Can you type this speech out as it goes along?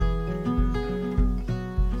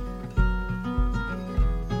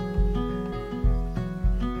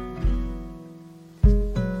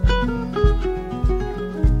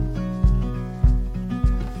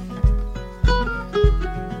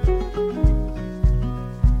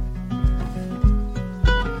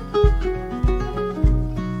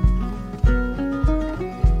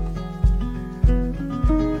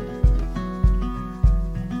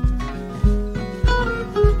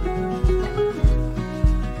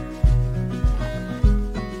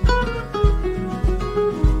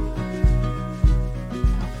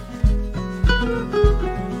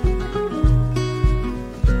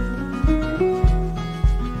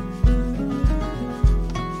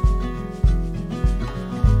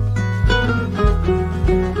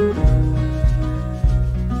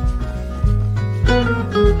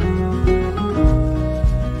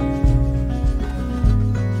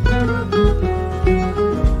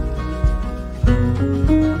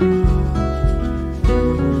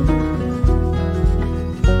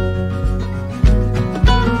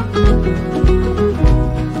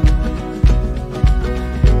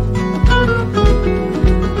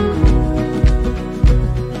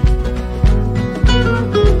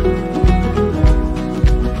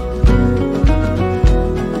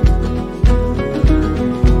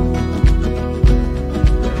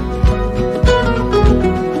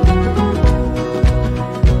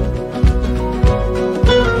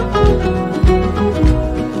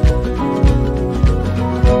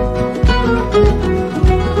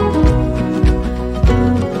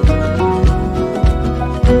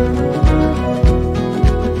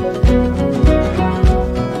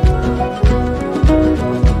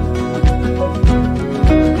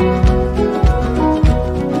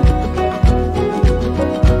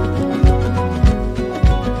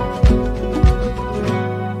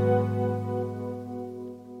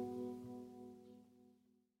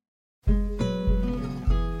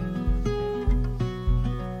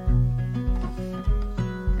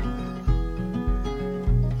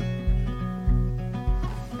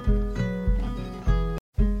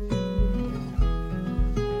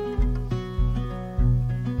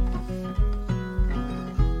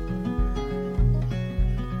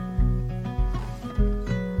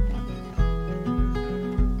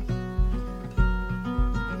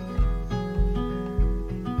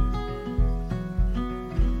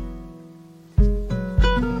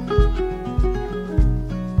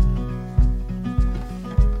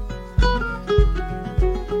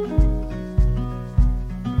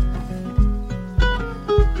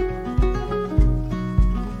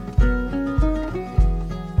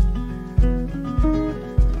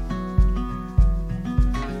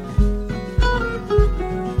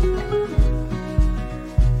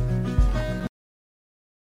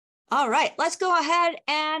All right, let's go ahead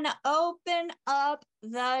and open up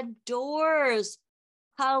the doors.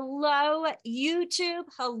 Hello, YouTube.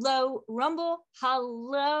 Hello, Rumble.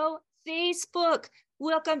 Hello, Facebook.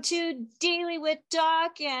 Welcome to Daily with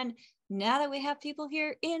Doc. And now that we have people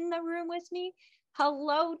here in the room with me,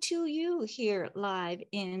 hello to you here live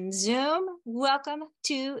in Zoom. Welcome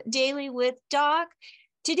to Daily with Doc.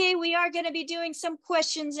 Today, we are going to be doing some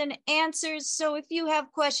questions and answers. So if you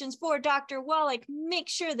have questions for Dr. Wallach, make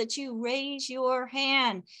sure that you raise your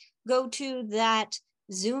hand. Go to that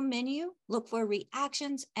Zoom menu, look for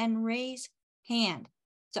reactions and raise hand.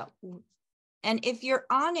 So, and if you're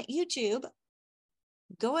on YouTube,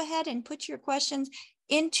 go ahead and put your questions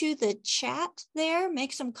into the chat there.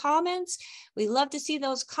 Make some comments. We love to see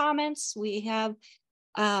those comments. We have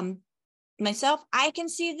myself, I can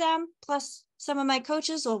see them, plus some of my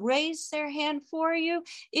coaches will raise their hand for you.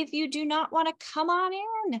 If you do not want to come on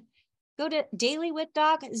in, go to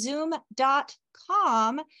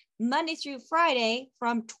dailywithDocZoom.com Monday through Friday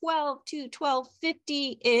from 12 to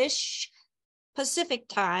 12:50-ish Pacific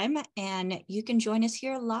time. And you can join us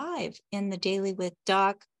here live in the Daily with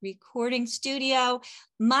Doc recording studio.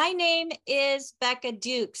 My name is Becca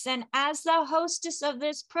Dukes. And as the hostess of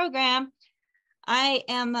this program, I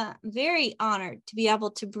am very honored to be able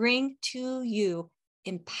to bring to you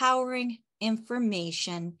empowering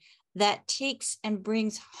information that takes and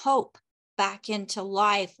brings hope back into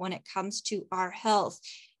life when it comes to our health.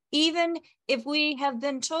 Even if we have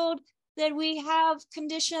been told that we have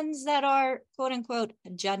conditions that are quote unquote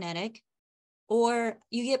genetic, or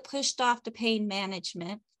you get pushed off to pain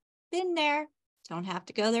management, been there, don't have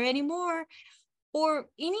to go there anymore, or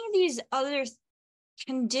any of these other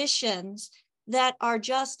conditions that are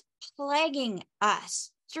just plaguing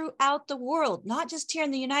us throughout the world, not just here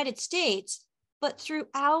in the United States, but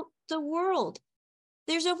throughout the world.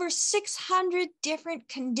 There's over 600 different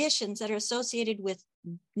conditions that are associated with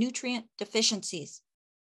nutrient deficiencies.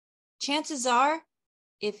 Chances are,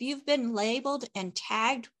 if you've been labeled and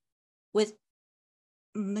tagged with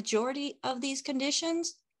majority of these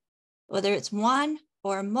conditions, whether it's one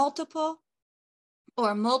or multiple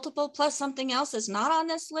plus something else that's not on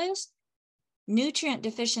this list, nutrient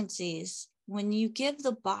deficiencies, when you give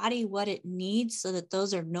the body what it needs so that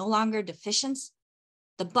those are no longer deficient,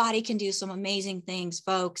 the body can do some amazing things,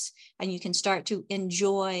 folks, and you can start to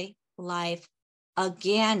enjoy life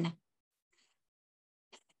again.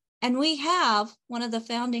 And we have one of the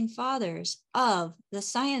founding fathers of the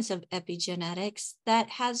science of epigenetics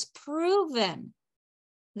that has proven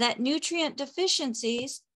that nutrient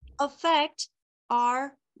deficiencies affect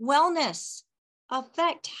our wellness,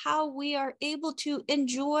 affect how we are able to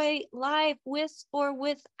enjoy life with or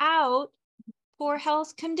without poor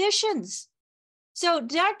health conditions. So,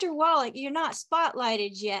 Dr. Wallach, you're not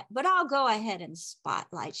spotlighted yet, but I'll go ahead and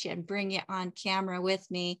spotlight you and bring you on camera with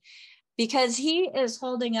me because he is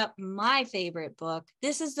holding up my favorite book.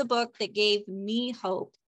 This is the book that gave me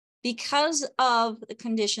hope because of the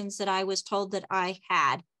conditions that I was told that I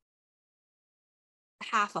had,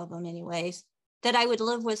 half of them anyways, that I would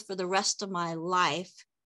live with for the rest of my life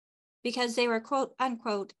because they were quote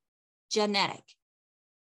unquote genetic.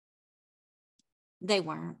 They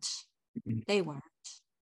weren't.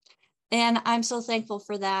 And I'm so thankful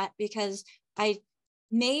for that because I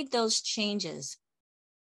made those changes.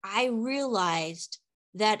 I realized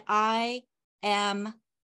that I am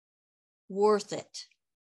worth it.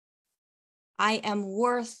 I am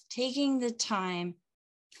worth taking the time,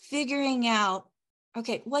 figuring out,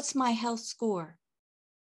 okay, what's my health score?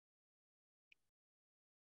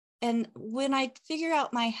 And when I figure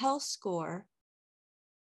out my health score,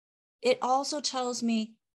 it also tells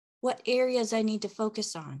me what areas I need to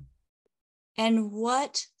focus on and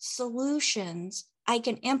what solutions I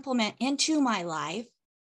can implement into my life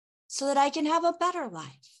so that I can have a better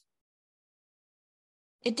life.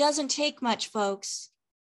 It doesn't take much, folks.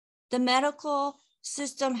 The medical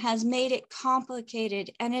system has made it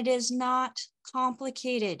complicated, and it is not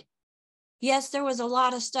complicated. Yes, there was a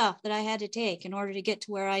lot of stuff that I had to take in order to get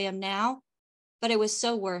to where I am now, but it was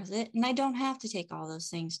so worth it. And I don't have to take all those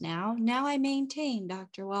things now. Now I maintain,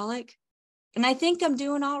 Dr. Wallach, and I think I'm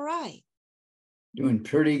doing all right. Doing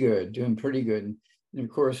pretty good. And of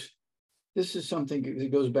course, this is something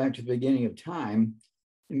that goes back to the beginning of time,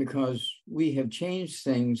 and because we have changed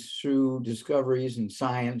things through discoveries and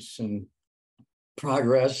science and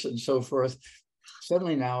progress and so forth,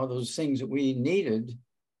 suddenly now those things that we needed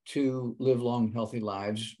to live long, healthy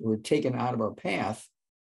lives were taken out of our path,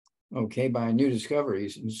 okay, by new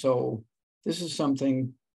discoveries. And so this is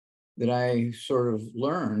something that I sort of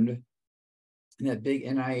learned in that big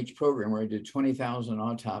NIH program where I did 20,000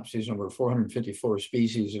 autopsies on over 454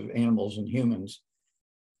 species of animals and humans.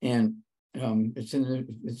 And it's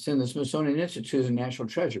in the Smithsonian Institute as a national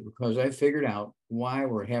treasure because I figured out why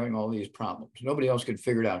we're having all these problems. Nobody else could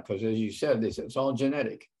figure it out because, as you said, they said it's all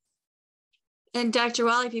genetic. And Dr.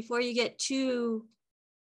 Wallach, before you get too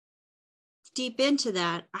deep into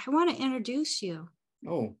that, I want to introduce you.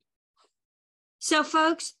 Oh. So,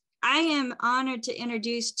 folks, I am honored to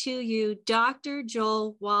introduce to you Dr.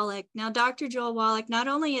 Joel Wallach. Now, Dr. Joel Wallach, not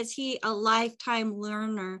only is he a lifetime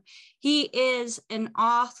learner, he is an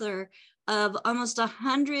author of almost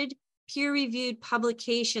 100 peer-reviewed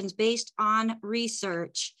publications based on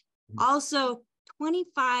research. Also,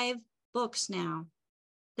 25 books now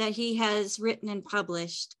that he has written and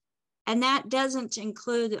published. And that doesn't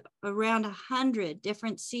include around 100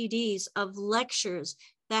 different CDs of lectures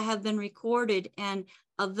that have been recorded and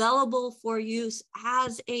available for use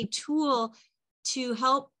as a tool to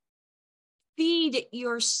help feed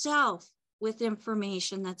yourself with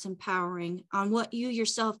information that's empowering on what you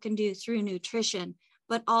yourself can do through nutrition,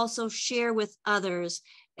 but also share with others.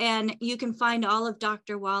 And you can find all of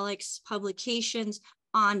Dr. Wallach's publications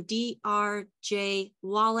on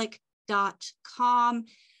drjwallach.com.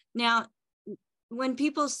 Now, when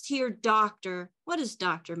people hear doctor, what does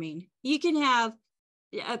doctor mean? You can have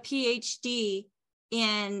a PhD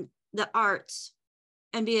in the arts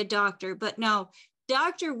and be a doctor, but no,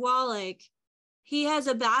 Dr. Wallach, he has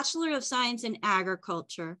a Bachelor of Science in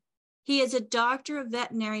Agriculture. He is a Doctor of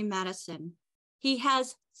Veterinary Medicine. He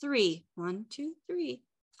has three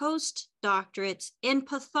postdoctorates in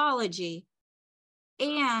pathology,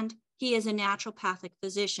 and he is a naturopathic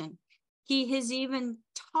physician. He has even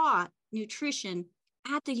taught nutrition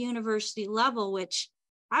at the university level, which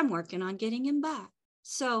I'm working on getting him back.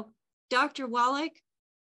 So, Dr. Wallach,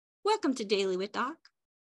 welcome to Daily with Doc.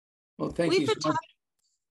 Well, thank you so much.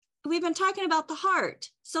 We've been talking about the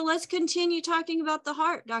heart. So let's continue talking about the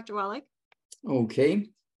heart, Dr. Wallach. Okay. And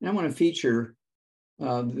I want to feature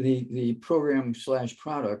the program /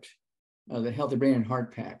 product, the Healthy Brain and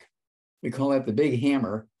Heart Pack. We call that the Big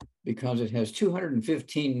Hammer because it has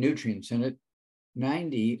 215 nutrients in it,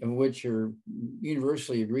 90 of which are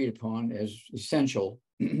universally agreed upon as essential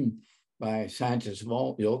by scientists of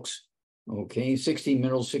all ilks. Okay, 16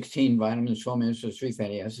 minerals, 16 vitamins, 12 minerals, 3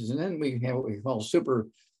 fatty acids. And then we have what we call super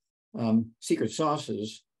secret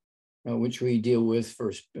sauces, which we deal with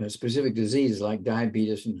for specific diseases like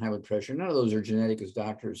diabetes and high blood pressure. None of those are genetic, as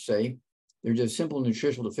doctors say. They're just simple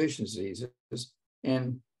nutritional deficiencies.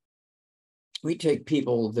 And we take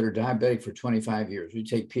people that are diabetic for 25 years. We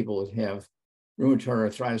take people that have rheumatoid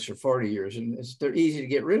arthritis for 40 years, and they're easy to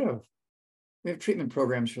get rid of. We have treatment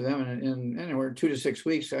programs for them in anywhere 2 to 6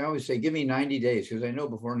 weeks. I always say, give me 90 days, because I know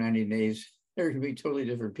before 90 days, there can be totally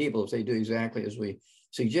different people if they do exactly as we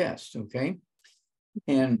suggest, okay?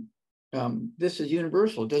 And this is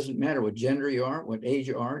universal. It doesn't matter what gender you are, what age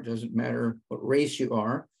you are, it doesn't matter what race you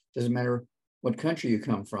are, it doesn't matter what country you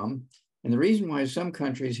come from. And the reason why some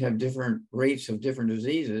countries have different rates of different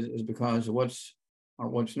diseases is because of what's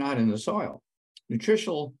not in the soil.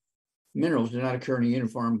 Nutritional minerals do not occur in a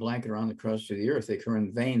uniform blanket around the crust of the earth. They occur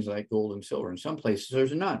in veins like gold and silver. In some places,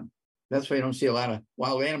 there's none. That's why you don't see a lot of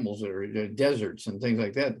wild animals that are deserts and things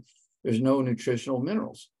like that. There's no nutritional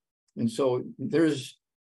minerals. And so there's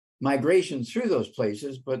migration through those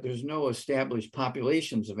places, but there's no established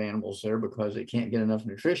populations of animals there because they can't get enough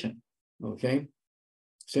nutrition, okay?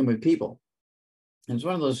 Same with people. And it's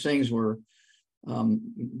one of those things where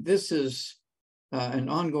this is an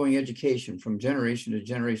ongoing education from generation to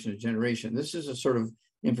generation to generation. This is a sort of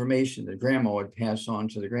information that grandma would pass on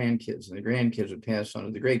to the grandkids, and the grandkids would pass on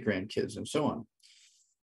to the great-grandkids, and so on.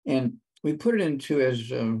 And we put it into,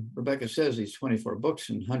 as Rebecca says, these 24 books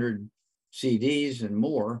and 100 CDs and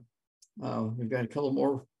more. We've got a couple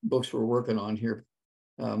more books we're working on here,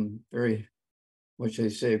 very, which they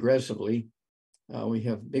say aggressively. We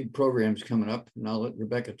have big programs coming up, and I'll let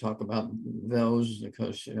Rebecca talk about those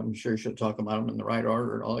because I'm sure she'll talk about them in the right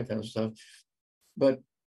order and all that kind of stuff. But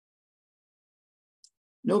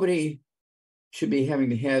nobody should be having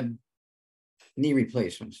to have knee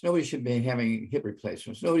replacements. Nobody should be having hip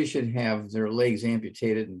replacements. Nobody should have their legs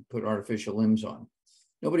amputated and put artificial limbs on.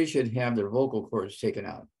 Nobody should have their vocal cords taken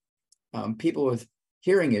out. People with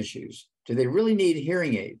hearing issues, do they really need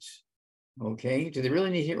hearing aids? Okay, do they really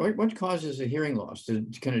need what causes a hearing loss?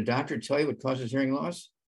 Can a doctor tell you what causes hearing loss?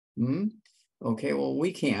 Okay, well,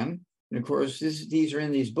 we can. And of course, these are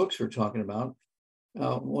in these books we're talking about.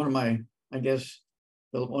 One of my, I guess,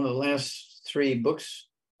 one of the last 3 books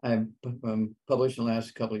I've published in the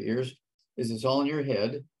last couple of years is It's All in Your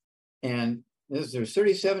Head. And There's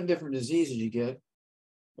 37 different diseases you get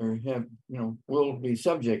or have, will be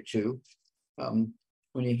subject to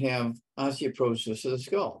when you have osteoporosis of the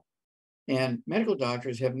skull. And medical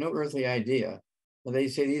doctors have no earthly idea. They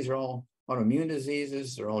say these are all autoimmune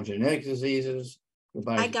diseases, they're all genetic diseases.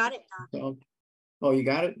 I got it, Doc. Oh, you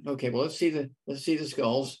got it? Okay, well, let's see the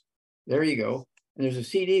skulls. There you go. And there's a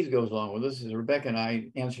CD that goes along with this. Rebecca and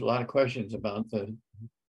I answered a lot of questions about the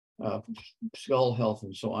skull health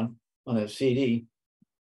and so on that CD.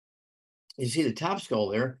 You see the top skull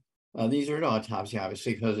there. These are an autopsy,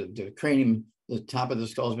 obviously, because the cranium, the top of the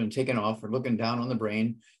skull has been taken off. We're looking down on the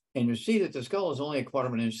brain, and you see that the skull is only a quarter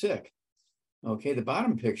of an inch thick. Okay, the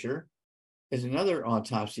bottom picture is another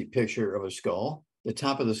autopsy picture of a skull. The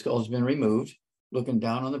top of the skull has been removed, looking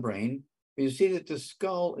down on the brain. But you see that the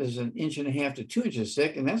skull is 1.5 inches to 2 inches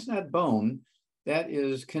thick, and that's not bone. That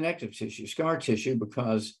is connective tissue, scar tissue,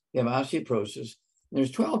 because you have osteoporosis. And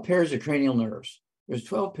there's 12 pairs of cranial nerves. There's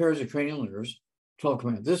 12 pairs of cranial nerves, 12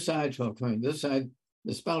 coming out this side, 12 coming out this side.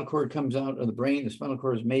 The spinal cord comes out of the brain. The spinal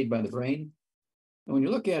cord is made by the brain. And when you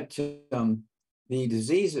look at the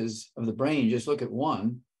diseases of the brain, just look at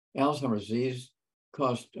one, Alzheimer's disease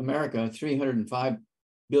cost America $305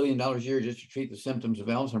 billion a year just to treat the symptoms of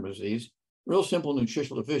Alzheimer's disease. Real simple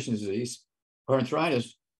nutritional deficiency disease,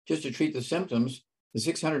 arthritis, just to treat the symptoms, is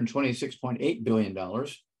 $626.8 billion.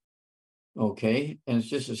 Okay, and it's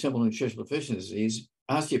just a simple nutritional deficiency disease.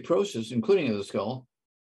 Osteoporosis, including of the skull,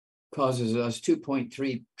 causes us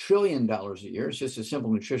 $2.3 trillion a year. It's just a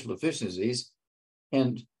simple nutritional deficiency disease.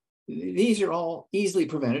 And these are all easily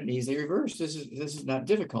prevented and easily reversed. This is not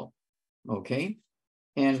difficult. Okay,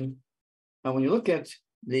 and when you look at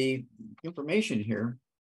the information here,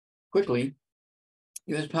 quickly,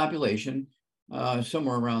 U.S. population,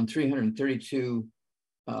 somewhere around 332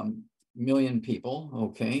 million people,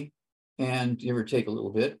 okay, and give or take a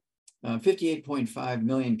little bit, 58.5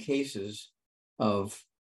 million cases of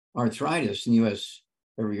arthritis in the U.S.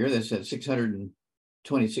 every year. That's at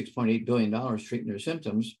 $626.8 billion treating their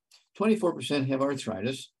symptoms. 24% have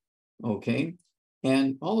arthritis, okay,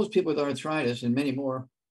 and all those people with arthritis and many more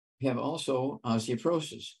have also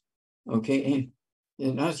osteoporosis, okay,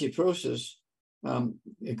 and osteoporosis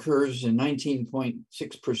occurs in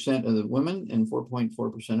 19.6% of the women and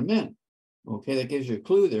 4.4% of men. Okay, that gives you a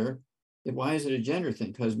clue there. Why is it a gender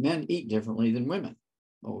thing? Because men eat differently than women.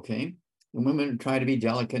 Okay, and women try to be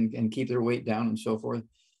delicate and keep their weight down and so forth.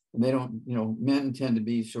 And they don't, men tend to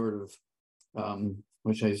be sort of,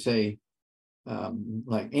 which I say,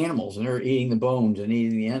 like animals, and they're eating the bones and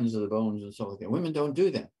eating the ends of the bones and so forth. Women don't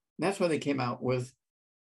do that. And that's why they came out with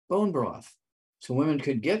bone broth. So women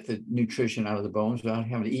could get the nutrition out of the bones without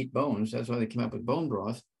having to eat bones. That's why they came up with bone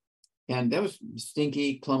broth. And that was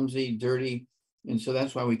stinky, clumsy, dirty. And so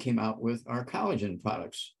that's why we came out with our collagen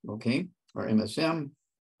products, okay? Our MSM,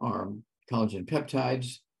 our collagen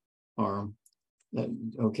peptides,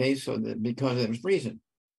 okay? So that because of that reason,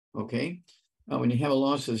 okay? When you have a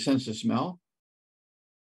loss of the sense of smell,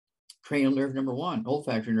 cranial nerve number 1,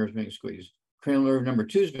 olfactory nerve is being squeezed. Cranial nerve number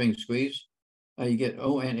 2 is being squeezed. You get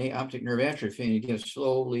ONA, optic nerve atrophy, and you get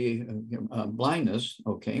slowly blindness,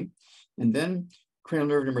 okay? And then cranial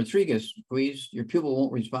nerve number 3 gets squeezed. Your pupil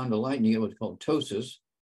won't respond to light, and you get what's called ptosis.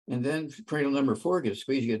 And then cranial number 4 gets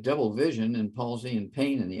squeezed. You get double vision and palsy and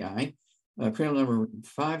pain in the eye. Cranial number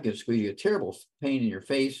 5 gets squeezed. You get terrible pain in your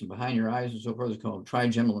face and behind your eyes and so forth. It's called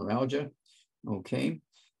trigeminal neuralgia, okay?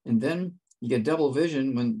 And then you get double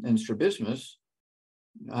vision and strabismus.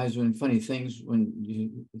 Eyes doing funny things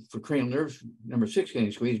for cranial nerve number 6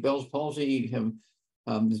 getting squeezed. Bell's palsy, you have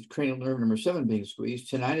the cranial nerve number 7 being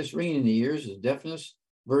squeezed. Tinnitus, ringing in the ears is deafness,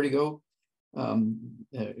 vertigo,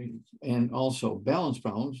 and also balance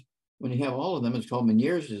problems. When you have all of them, it's called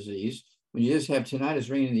Meniere's disease. When you just have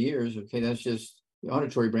tinnitus, ringing in the ears, okay, that's just the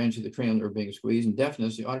auditory branch of the cranial nerve being squeezed, and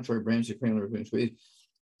deafness, the auditory branch of the cranial nerve being squeezed.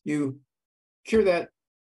 You cure that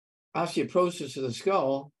osteoporosis of the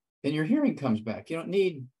skull, and your hearing comes back. You don't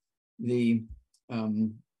need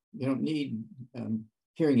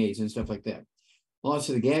hearing aids and stuff like that. Loss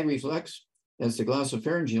of the gag reflex, that's the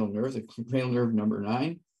glossopharyngeal nerve, the cranial nerve number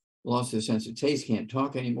 9. Loss of the sense of taste, can't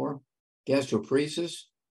talk anymore. Gastroparesis,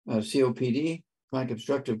 COPD, chronic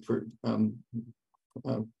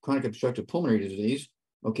obstructive pulmonary disease.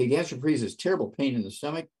 Okay, gastroparesis, terrible pain in the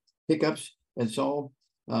stomach, hiccups, that's all.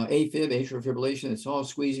 AFib, atrial fibrillation, that's all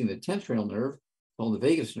squeezing the 10th cranial nerve, called the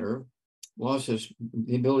vagus nerve. Loss of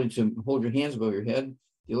the ability to hold your hands above your head.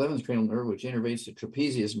 The 11th cranial nerve, which innervates the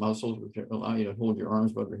trapezius muscles, which allow you to hold your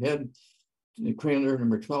arms above your head. The cranial nerve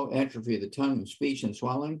number 12, atrophy of the tongue and speech and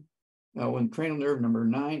swallowing. When cranial nerve number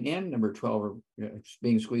 9 and number 12 are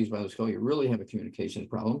being squeezed by the skull, you really have a communications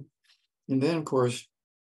problem. And then, of course,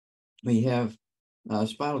 we have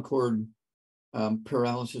spinal cord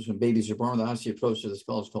paralysis when babies are born with osteoporosis of the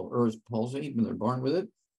skull. It's called Ehr's palsy when they're born with it.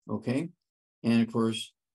 Okay. And of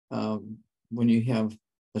course, when you have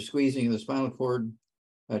a squeezing of the spinal cord,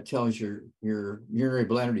 tells your urinary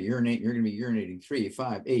bladder to urinate, you're going to be urinating 3,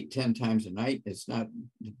 5, 8, 10 times a night. It's not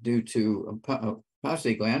due to a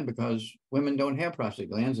prostate gland, because women don't have prostate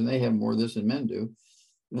glands and they have more of this than men do.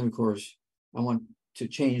 And then, of course, I want to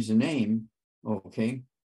change the name, okay,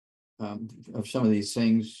 of some of these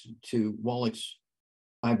things to Wallach's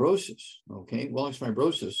fibrosis. Okay, Wallach's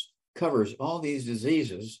fibrosis covers all these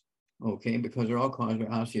diseases, okay, because they're all caused by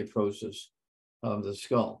osteoporosis of the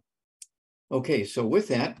skull. Okay, so with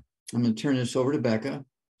that, I'm going to turn this over to Becca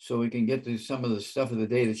so we can get to some of the stuff of the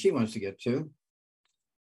day that she wants to get to.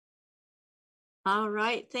 All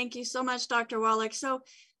right. Thank you so much, Dr. Wallach. So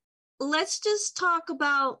let's just talk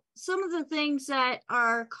about some of the things that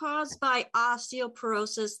are caused by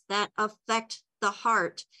osteoporosis that affect the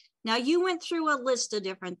heart. Now, you went through a list of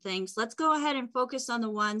different things. Let's go ahead and focus on the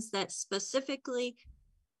ones that specifically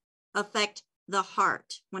affect the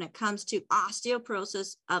heart when it comes to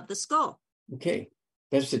osteoporosis of the skull. Okay,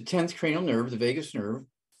 that's the 10th cranial nerve, the vagus nerve,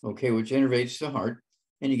 okay, which innervates the heart.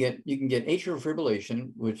 And you can get atrial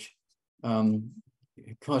fibrillation, which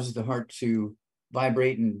causes the heart to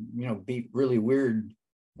vibrate and beat really weird.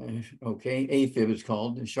 Okay, AFib is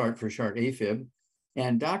called, short for short AFib.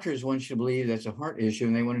 And doctors want you to believe that's a heart issue,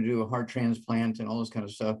 and they want to do a heart transplant and all this kind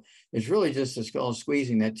of stuff. It's really just the skull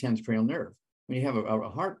squeezing that 10th cranial nerve. When you have a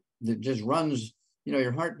heart that just runs,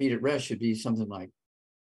 your heartbeat at rest should be something like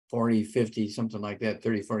 40, 50, something like that,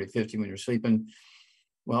 30, 40, 50 when you're sleeping.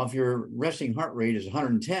 Well, if your resting heart rate is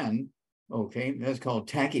 110, okay, that's called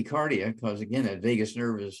tachycardia, because again, that vagus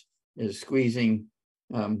nerve is squeezing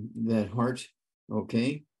that heart,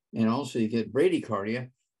 okay? And also you get bradycardia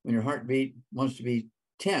when your heartbeat wants to be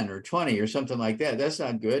 10 or 20 or something like that. That's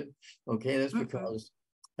not good, okay? That's because,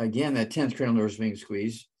 again, that 10th cranial nerve is being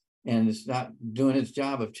squeezed and it's not doing its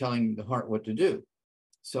job of telling the heart what to do.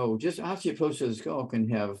 So just osteoporosis of the skull can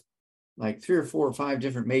have like 3 or 4 or 5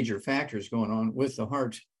 different major factors going on with the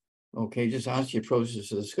heart, okay, just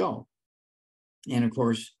osteoporosis of the skull. And of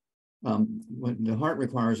course, when the heart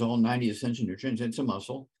requires all 90 essential nutrients, it's a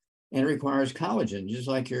muscle, and it requires collagen, just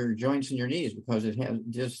like your joints and your knees, because it has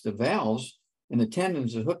just the valves and the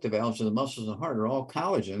tendons that hook the valves to the muscles of the heart are all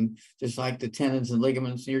collagen, just like the tendons and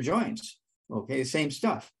ligaments in your joints. Okay, same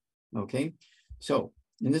stuff. Okay, so,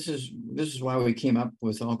 and this is why we came up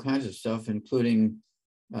with all kinds of stuff, including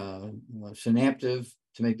synaptive,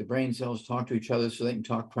 to make the brain cells talk to each other so they can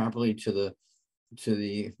talk properly to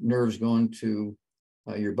the nerves going to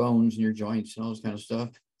your bones and your joints and all this kind of stuff,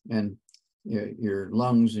 and your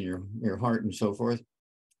lungs and your heart and so forth.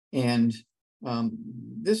 And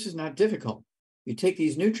this is not difficult. You take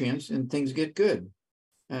these nutrients and things get good.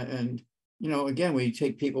 And again, we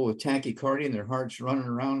take people with tachycardia and their heart's running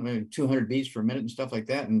around 200 beats per minute and stuff like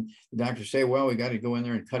that. And the doctors say, well, we got to go in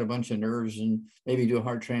there and cut a bunch of nerves and maybe do a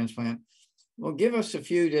heart transplant. Well, give us a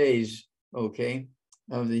few days, okay,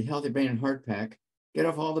 of the Healthy Brain and Heart Pack. Get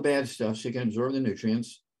off all the bad stuff so you can absorb the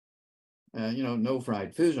nutrients. No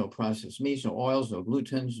fried foods, no processed meats, no oils, no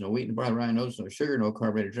glutens, no wheat and barley, rye, oats, no sugar, no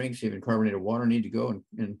carbonated drinks, even carbonated water need to go,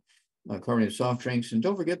 and carbonated soft drinks. And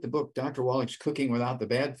don't forget the book, Dr. Wallach's Cooking Without the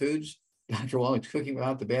Bad Foods. Dr. Wallach's Cooking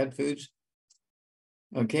Without the Bad Foods.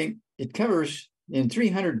 Okay, it covers in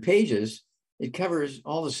 300 pages, it covers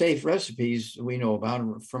all the safe recipes we know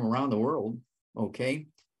about from around the world. Okay,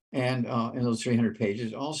 and in those 300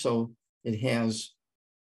 pages, also it has,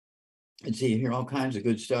 let's see here, all kinds of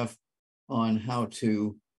good stuff on how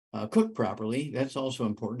to cook properly. That's also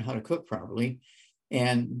important, how to cook properly.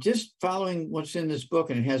 And just following what's in this book,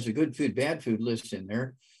 and it has a good food, bad food list in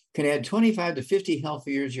there, can add 25 to 50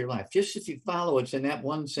 healthy years of your life. Just if you follow what's in that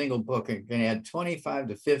one single book, it can add 25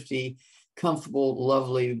 to 50 comfortable,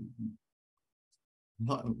 lovely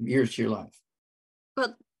years to your life.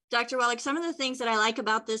 Well, Dr. Wallach, some of the things that I like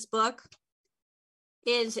about this book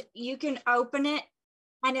is you can open it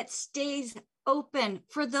and it stays open.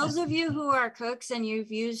 For those of you who are cooks and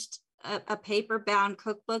you've used a paper-bound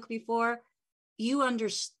cookbook before, you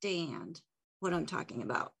understand what I'm talking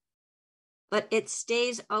about. But it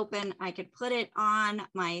stays open. I could put it on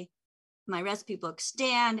my recipe book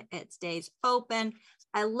stand. It stays open.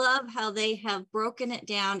 I love how they have broken it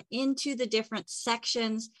down into the different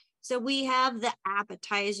sections. So we have the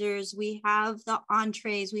appetizers, we have the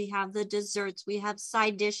entrees, we have the desserts, we have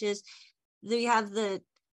side dishes, we have the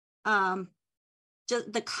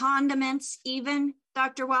condiments even,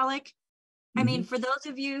 Dr. Wallach. I mean, for those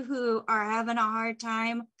of you who are having a hard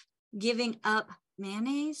time giving up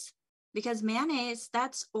mayonnaise, because mayonnaise,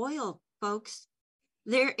 that's oil, folks.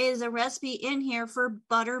 There is a recipe in here for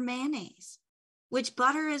butter mayonnaise, which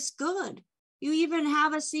butter is good. You even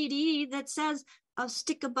have a CD that says a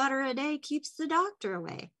stick of butter a day keeps the doctor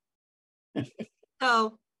away.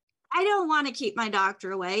 So I don't want to keep my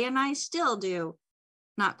doctor away, and I still do.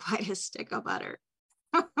 Not quite a stick of butter.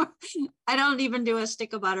 I don't even do a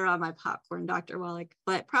stick of butter on my popcorn, Dr. Wallach,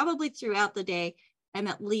 but probably throughout the day, I'm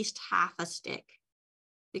at least half a stick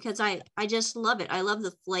because I just love it. I love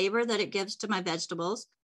the flavor that it gives to my vegetables.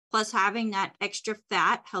 Plus, having that extra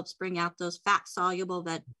fat helps bring out those fat soluble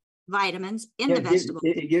vitamins in the vegetables.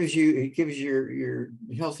 It gives your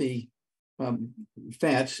healthy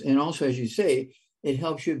fats, and also, as you say, it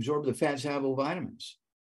helps you absorb the fat soluble vitamins.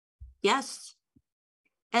 Yes.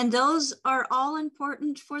 And those are all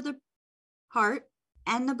important for the heart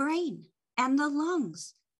and the brain and the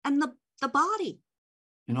lungs and the body.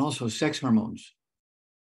 And also sex hormones.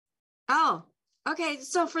 Oh, okay.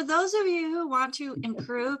 So for those of you who want to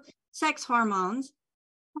improve sex hormones,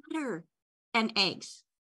 butter and eggs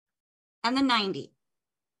and the 90.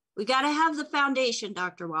 We got to have the foundation,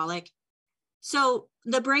 Dr. Wallach. So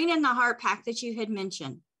the brain and the heart pack that you had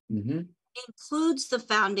mentioned includes the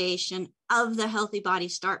foundation of the Healthy Body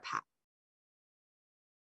Start Pack.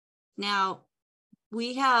 Now,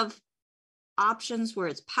 we have options where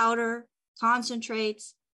it's powder,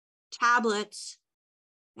 concentrates, tablets,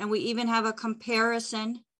 and we even have a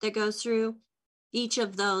comparison that goes through each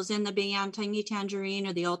of those in the Beyond Tangy Tangerine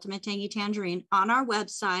or the Ultimate Tangy Tangerine on our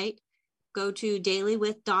website. Go to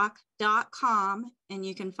dailywithdoc.com and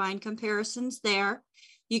you can find comparisons there.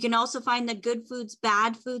 You can also find the good foods,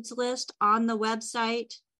 bad foods list on the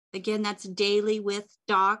website. Again, that's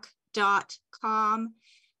dailywithdoc.com.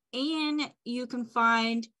 And you can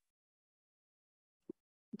find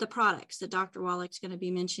the products that Dr. Wallach's going to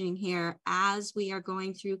be mentioning here as we are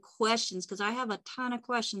going through questions, because I have a ton of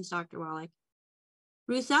questions, Dr. Wallach.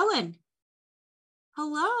 Ruth Ellen,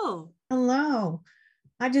 hello. Hello.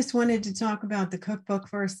 I just wanted to talk about the cookbook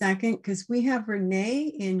for a second because we have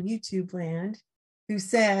Renee in YouTube land who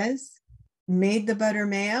says, made the butter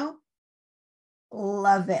mayo.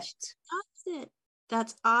 Love it. Loves it.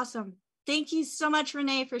 That's awesome. Thank you so much,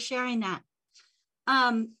 Renee, for sharing that.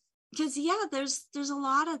 Because there's a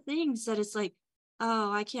lot of things that it's like,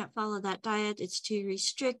 oh, I can't follow that diet. It's too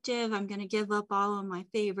restrictive. I'm going to give up all of my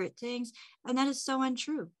favorite things. And that is so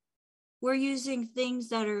untrue. We're using things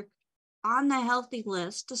that are on the healthy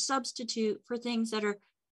list to substitute for things that are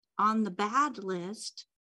on the bad list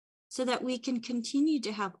so that we can continue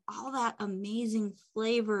to have all that amazing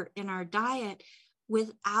flavor in our diet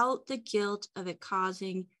without the guilt of it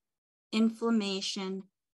causing inflammation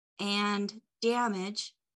and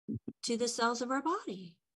damage to the cells of our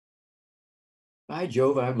body. By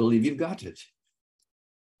Jove, I believe you've got it.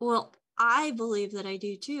 Well, I believe that I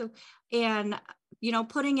do too. And,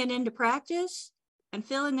 putting it into practice and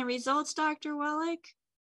feeling the results, Dr. Wallach,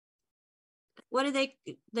 what is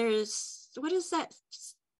that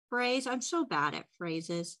phrase? I'm so bad at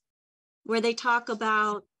phrases where they talk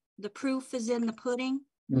about the proof is in the pudding.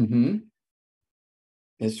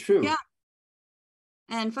 It's true. Yeah.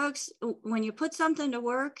 And folks, when you put something to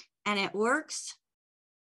work and it works,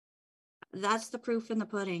 that's the proof in the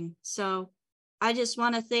pudding. So I just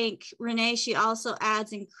want to thank Renee. She also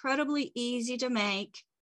adds incredibly easy to make.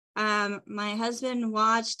 My husband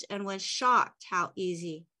watched and was shocked how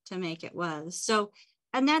easy to make it was. So,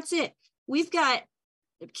 and that's it. We've got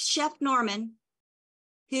Chef Norman,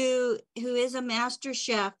 who is a master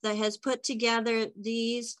chef that has put together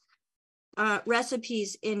these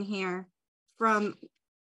recipes in here from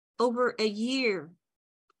over a year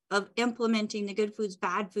of implementing the good foods,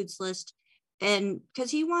 bad foods list. And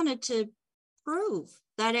because he wanted to prove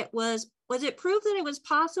that it was it proof that it was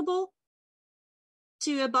possible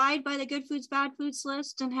to abide by the good foods, bad foods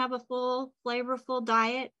list and have a full, flavorful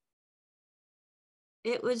diet?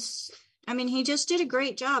 It was, he just did a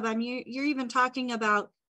great job. You're even talking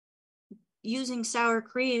about using sour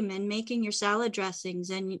cream and making your salad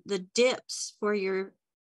dressings and the dips for your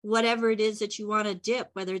whatever it is that you want to dip,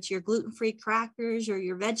 whether it's your gluten-free crackers or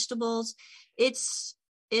your vegetables. It's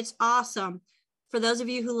awesome. For those of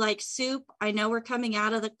you who like soup, I know we're coming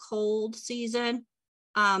out of the cold season,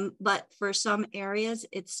 but for some areas,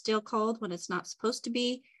 it's still cold when it's not supposed to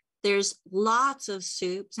be. There's lots of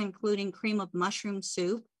soups, including cream of mushroom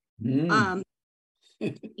soup. Yeah,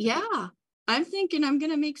 I'm thinking I'm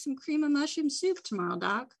going to make some cream of mushroom soup tomorrow,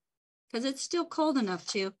 Doc, because it's still cold enough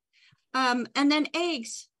to. And then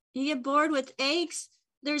eggs. You get bored with eggs,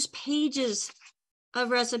 there's pages of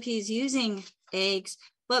recipes using eggs,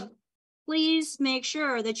 but please make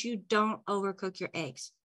sure that you don't overcook your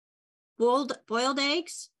eggs. boiled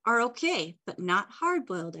eggs are okay, but not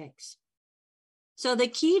hard-boiled eggs. So the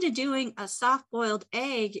key to doing a soft-boiled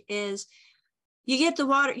egg is you get the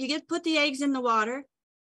water, put the eggs in the water,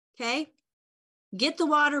 okay? Get the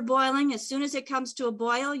water boiling. As soon as it comes to a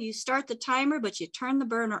boil, you start the timer, but you turn the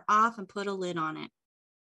burner off and put a lid on it.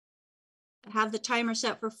 Have the timer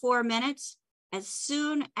set for 4 minutes. As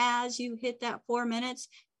soon as you hit that 4 minutes,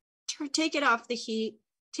 take it off the heat,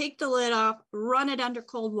 take the lid off, run it under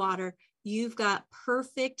cold water. You've got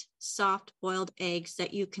perfect soft boiled eggs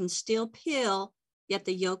that you can still peel, yet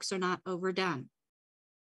the yolks are not overdone.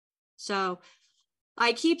 So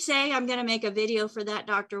I keep saying I'm going to make a video for that,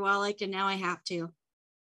 Dr. Wallach, and now I have to.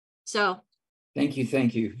 So thank you.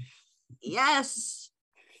 Thank you. Yes.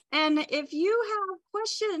 And if you have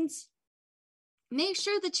questions, make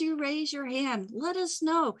sure that you raise your hand. Let us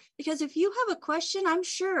know, because if you have a question, I'm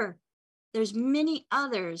sure there's many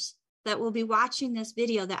others that will be watching this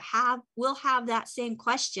video that will have that same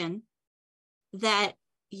question, that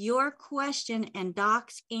your question and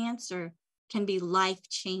Doc's answer can be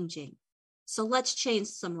life-changing. So let's change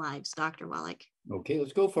some lives, Dr. Wallach. Okay,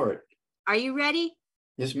 let's go for it. Are you ready?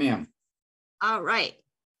 Yes, ma'am. All right.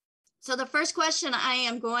 So the first question I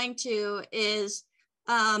am going to is,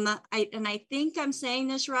 I think I'm saying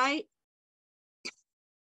this right.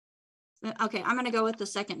 Okay, I'm going to go with the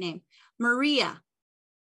second name, Maria.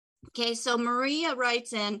 Okay, so Maria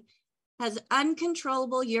writes in, has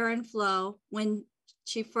uncontrollable urine flow when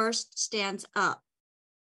she first stands up.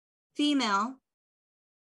 Female,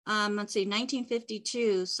 let's see,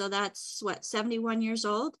 1952, so that's what, 71 years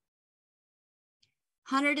old,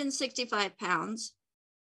 165 pounds.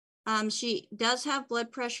 She does have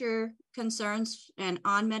blood pressure concerns and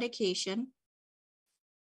on medication.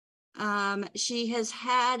 She has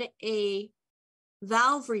had a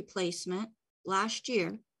valve replacement last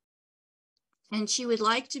year, and she would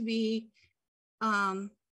like to be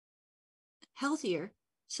healthier,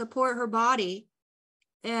 support her body.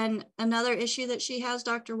 And another issue that she has,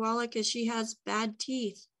 Dr. Wallach, is she has bad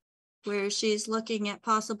teeth, where she's looking at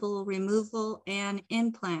possible removal and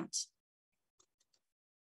implants.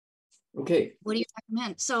 Okay. What do you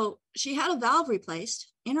recommend? So she had a valve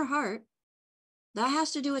replaced in her heart. That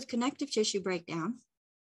has to do with connective tissue breakdown,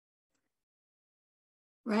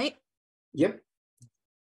 right? Yep.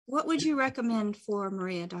 What would you recommend for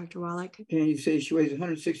Maria, Dr. Wallach? And you say she weighs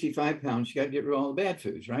 165 pounds. She got to get rid of all the bad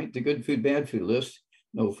foods, right? The good food, bad food list.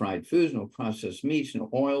 No fried foods, no processed meats, no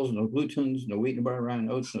oils, no glutens, no wheat and barley, rye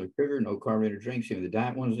and oats, no sugar, no carbonated drinks. Even the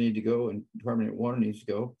diet ones need to go, and carbonated water needs to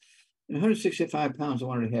go. And 165 pounds, I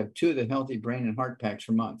wanted to have 2 of the healthy brain and heart packs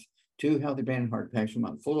per month. 2 healthy brain and heart packs per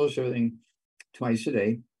month. Full dose everything twice a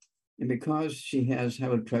day. And because she has high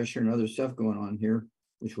blood pressure and other stuff going on here,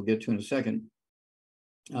 which we'll get to in a second,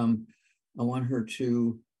 I want her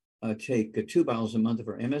to take 2 bottles a month of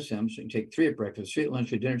her MSM. So you can take 3 at breakfast, 3 at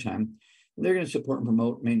lunch, or dinner time. And they're going to support and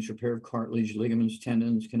promote maintenance repair of cartilage, ligaments,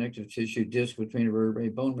 tendons, connective tissue, disc between the vertebrae,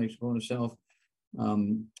 bone makes bone itself,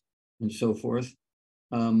 and so forth.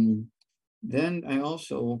 Then I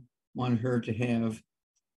also want her to have,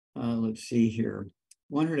 let's see here,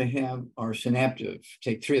 want her to have our synaptive,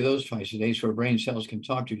 take 3 of those twice a day so our brain cells can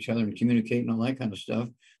talk to each other and communicate and all that kind of stuff.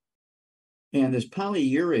 And this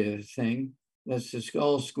polyuria thing, that's the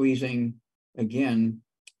skull squeezing, again,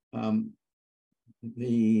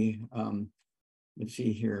 let's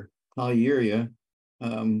see here, polyuria.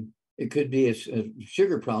 It could be a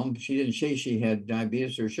sugar problem. She didn't say she had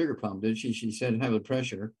diabetes or a sugar problem, did she? She said high blood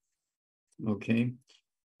pressure. Okay.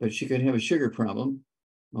 But she could have a sugar problem.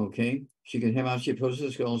 Okay. She could have osteoporosis of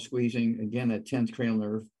the skull squeezing, again, that 10th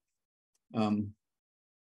cranial nerve,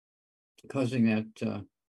 causing that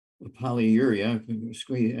polyuria,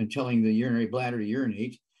 squeeze, and telling the urinary bladder to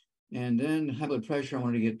urinate. And then high blood pressure, I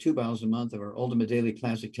wanted to get 2 bottles a month of our Ultimate Daily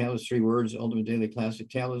Classic Tablets, 3 words, Ultimate Daily Classic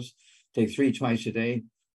Tablets, take 3 twice a day.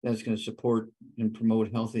 That's going to support and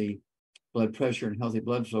promote healthy blood pressure and healthy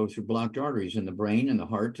blood flow through blocked arteries in the brain and the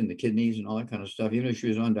heart and the kidneys and all that kind of stuff. Even if she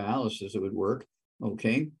was on dialysis, it would work.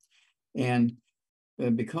 Okay. And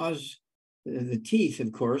because the teeth,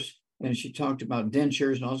 of course, and she talked about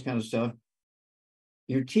dentures and all this kind of stuff,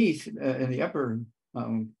 your teeth in the upper,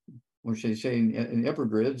 what should I say, in the upper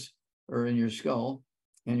grids or in your skull,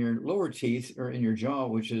 and your lower teeth are in your jaw,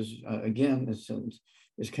 which is, again, it's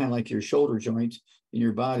kind of like your shoulder joint in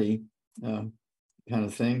your body kind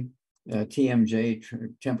of thing, TMJ,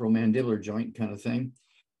 temporal mandibular joint kind of thing.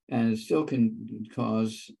 And it still can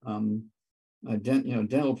cause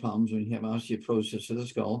dental problems when you have osteoporosis of the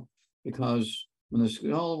skull, because when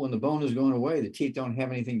the bone is going away, the teeth don't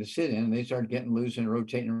have anything to sit in, and they start getting loose and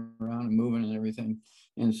rotating around and moving and everything. everything.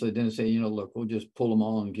 And so then say, look, we'll just pull them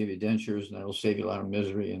all and give you dentures, and that'll save you a lot of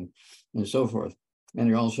misery and so forth. And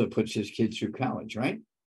he also puts his kids through college, right?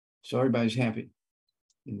 So everybody's happy.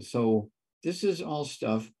 And so this is all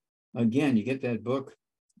stuff. Again, you get that book,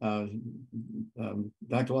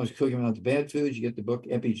 Dr. Wallach's Cooking Without the Bad Foods. You get the book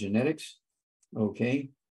Epigenetics. Okay.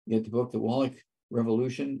 You get the book, The Wallach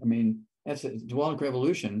Revolution. I mean, the Wallach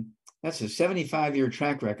Revolution. That's a 75-year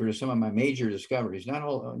track record of some of my major discoveries. Not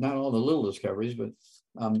all the little discoveries, but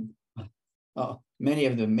many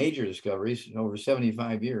of the major discoveries over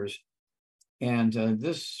 75 years. And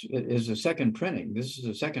this is a second printing. This is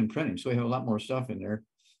a second printing. So we have a lot more stuff in there.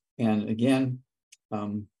 And again,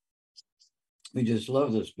 we just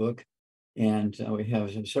love this book. And we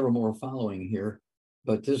have several more following here.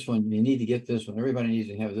 But this one, you need to get this one. Everybody needs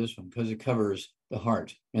to have this one because it covers the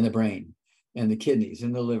heart and the brain and the kidneys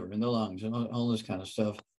and the liver and the lungs and all this kind of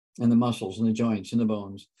stuff, and the muscles and the joints and the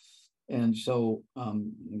bones. And so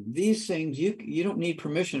these things, you don't need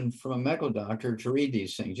permission from a medical doctor to read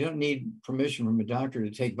these things. You don't need permission from a doctor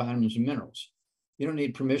to take vitamins and minerals. You don't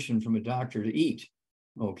need permission from a doctor to eat,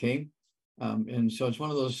 okay? And so it's one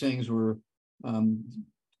of those things where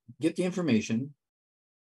get the information,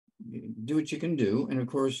 do what you can do. And of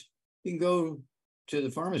course, you can go to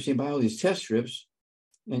the pharmacy and buy all these test strips,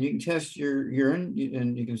 and you can test your urine,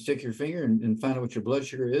 and you can stick your finger and find out what your blood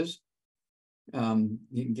sugar is. You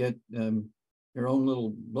can get your own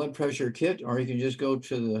little blood pressure kit, or you can just go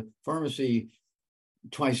to the pharmacy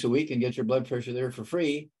twice a week and get your blood pressure there for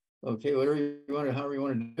free. Okay, whatever you want, or however you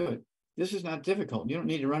want to do it. This is not difficult. You don't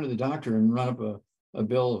need to run to the doctor and run up a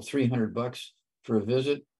bill of $300 for a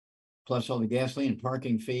visit, plus all the gasoline and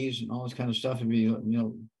parking fees and all this kind of stuff.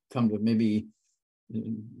 And come to maybe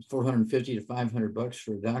 $450 to $500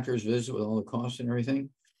 for a doctor's visit with all the costs and everything.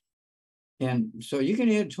 And so you can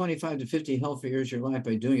add 25 to 50 healthy years of your life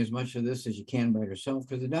by doing as much of this as you can by yourself,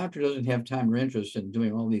 because the doctor doesn't have time or interest in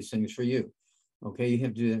doing all these things for you. Okay, you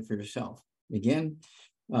have to do that for yourself. Again,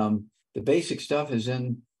 the basic stuff is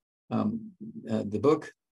in the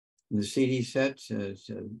book, the CD set.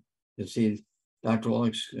 Let's see, Dr.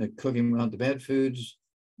 Wallach's Cooking Without the Bad Foods.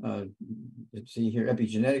 Let's see here,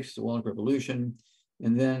 Epigenetics, the Wallach Revolution.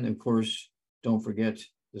 And then, of course, don't forget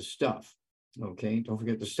the stuff. Okay, don't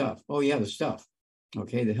forget the stuff. Oh, yeah, the stuff.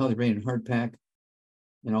 Okay, the Healthy Brain and Heart Pack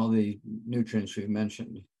and all the nutrients we've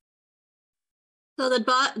mentioned. So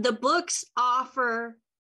the books offer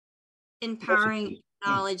empowering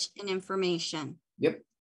knowledge and information. Yep.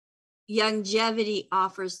 Longevity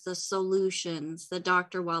offers the solutions that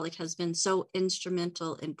Dr. Wallach has been so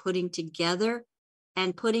instrumental in putting together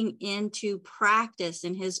and putting into practice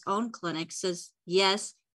in his own clinics. Says,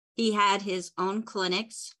 yes, he had his own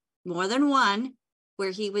clinics, more than one,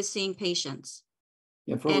 where he was seeing patients.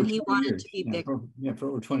 Yeah, for and over he 20 wanted years. to be bigger. For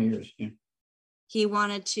over 20 years. Yeah. He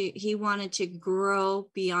wanted to grow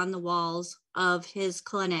beyond the walls of his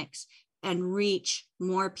clinics and reach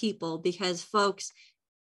more people, because folks,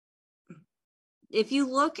 if you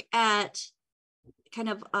look at kind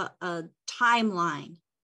of a timeline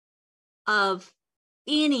of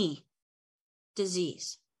any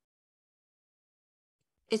disease,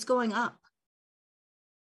 it's going up.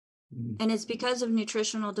 And it's because of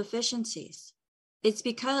nutritional deficiencies. It's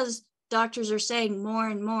because doctors are saying more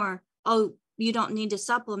and more, oh, you don't need to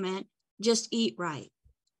supplement, just eat right.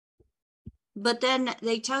 But then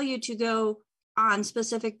they tell you to go on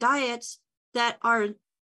specific diets that are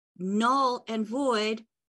null and void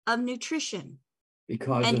of nutrition.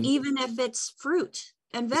 And even if it's fruit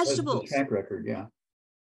and vegetables. The track record, yeah.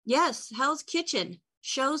 Yes, Hell's Kitchen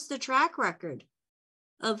shows the track record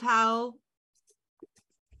of how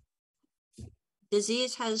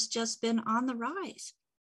disease has just been on the rise.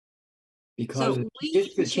 Because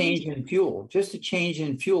just the change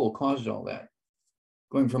in fuel caused all that.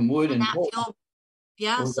 Going from wood and coal. Fuel,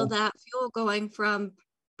 yeah, so that fuel going from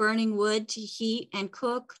burning wood to heat and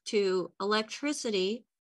cook to electricity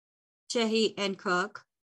to heat and cook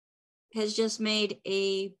has just made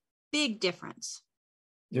a big difference.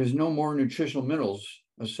 There's no more nutritional minerals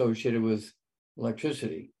associated with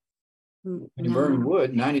electricity. When you burn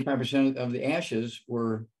wood, 95% of the ashes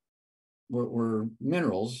were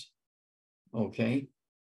minerals, okay,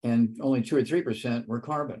 and only 2 or 3% were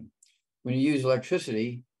carbon. When you use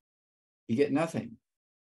electricity, you get nothing.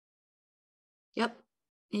 Yep,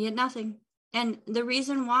 you get nothing. And the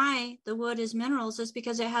reason why the wood is minerals is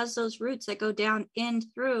because it has those roots that go down in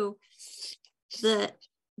through the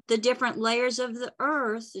different layers of the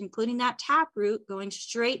earth, including that taproot going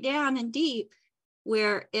straight down and deep,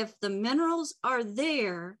 where if the minerals are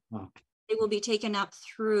there, they will be taken up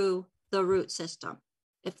through the root system.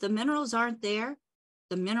 If the minerals aren't there,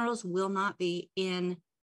 the minerals will not be in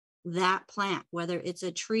that plant, whether it's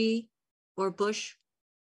a tree or bush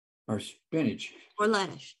or spinach or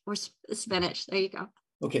lettuce or spinach. There you go.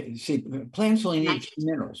 Okay, see, plants only need Nice.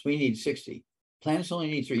 minerals. We need 60. Plants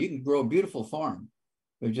only need 3. You can grow a beautiful farm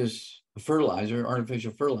with just a fertilizer,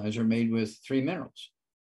 artificial fertilizer made with 3 minerals.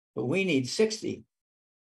 But we need 60.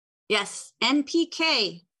 Yes,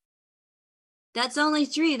 NPK. That's only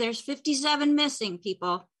 3. There's 57 missing,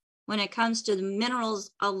 people, when it comes to the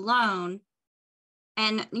minerals alone.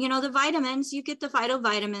 And, you know, the vitamins, you get the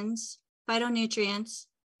phytovitamins, phytonutrients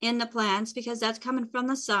in the plants because that's coming from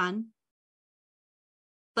the sun.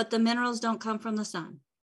 But the minerals don't come from the sun.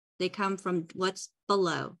 They come from what's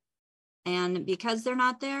below. And because they're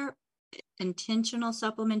not there, intentional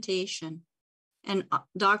supplementation. And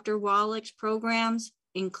Dr. Wallach's programs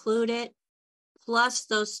include it, plus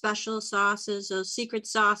those special sauces, those secret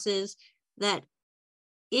sauces that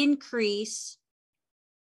increase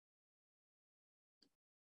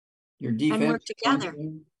your defense and work together.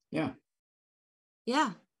 Yeah.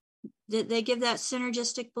 Yeah. They give that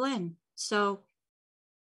synergistic blend. So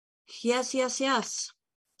yes.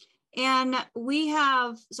 And we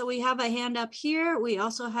have a hand up here. We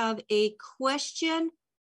also have a question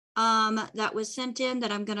that was sent in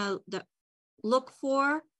that I'm going to look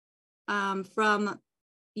for from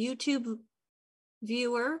YouTube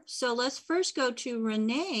viewer. So let's first go to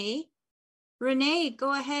Renee. Renee,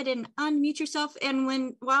 go ahead and unmute yourself.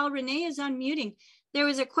 And while Renee is unmuting, there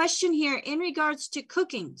was a question here in regards to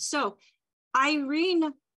cooking. So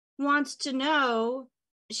Irene wants to know,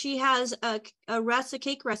 she has a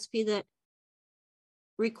cake recipe that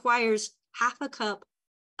requires half a cup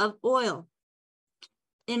of oil.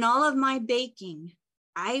 In all of my baking,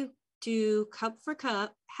 I do cup for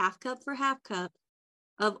cup, half cup for half cup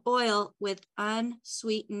of oil with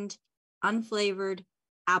unsweetened, unflavored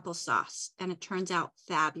applesauce, and it turns out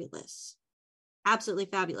fabulous. Absolutely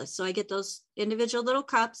fabulous. So I get those individual little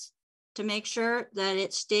cups to make sure that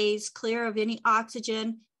it stays clear of any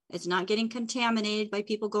oxygen. It's not getting contaminated by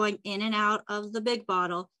people going in and out of the big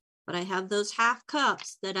bottle, but I have those half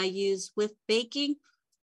cups that I use with baking,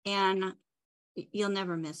 and you'll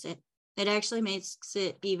never miss it. It actually makes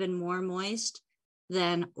it even more moist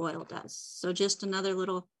than oil does. So just another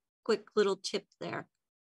quick little tip there.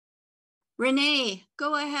 Renee,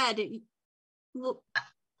 go ahead.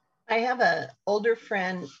 I have a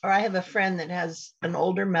friend that has an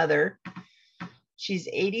older mother. She's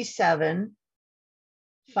 87,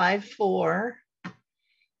 5'4",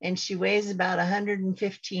 and she weighs about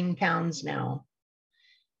 115 pounds now.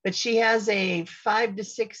 But she has a 5 to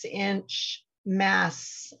 6 inch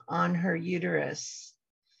mass on her uterus.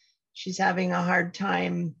 She's having a hard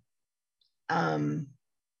time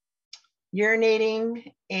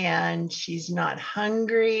urinating, and she's not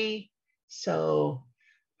hungry. So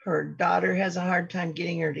her daughter has a hard time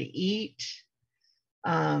getting her to eat.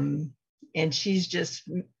 And she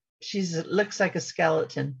looks like a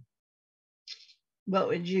skeleton. What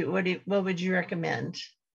would you recommend?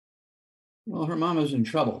 Well, her mama's in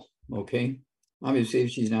trouble, okay? Obviously,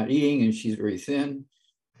 if she's not eating and she's very thin,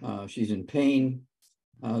 she's in pain,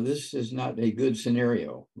 this is not a good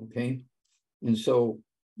scenario, okay? And so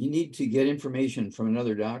you need to get information from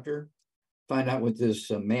another doctor, find out what this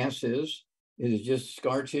mass is. Is it just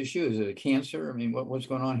scar tissue? Is it a cancer? I mean, what's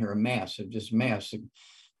going on here? A mass, just mass,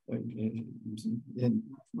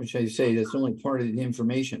 which I say that's only part of the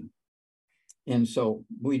information. And so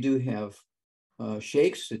we do have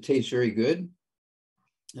shakes that taste very good.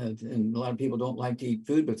 And a lot of people don't like to eat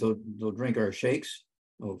food, but they'll drink our shakes,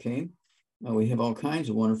 okay? We have all kinds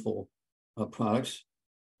of wonderful products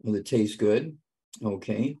that taste good,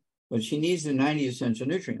 okay? But she needs the 90 essential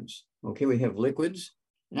nutrients, okay? We have liquids,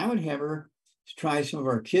 and I would have her try some of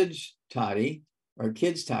our kids' toddy. Our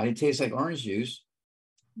kids' toddy tastes like orange juice,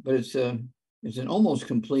 but it's an almost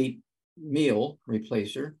complete meal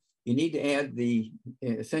replacer. You need to add the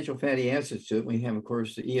essential fatty acids to it. We have, of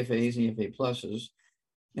course, the EFAs and EFA pluses,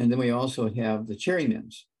 and then we also have the cherry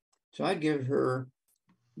mints. So I'd give her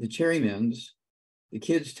the cherry mints, the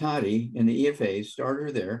kids' toddy, and the EFAs, start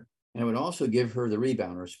her there. And I would also give her the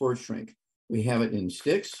rebounder, sports drink. We have it in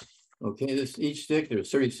sticks. Okay, each stick, there's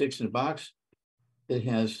 36 in a box. It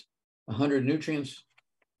has 100 nutrients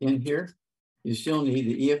in here. You still need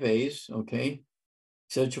the EFAs, okay,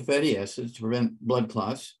 essential fatty acids to prevent blood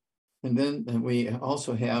clots. And then we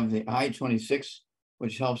also have the I-26,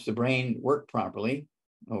 which helps the brain work properly,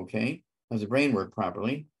 okay, has the brain work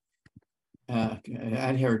properly. I'd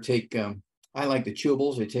have her take, I like the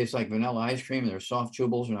chewables. They taste like vanilla ice cream, and they're soft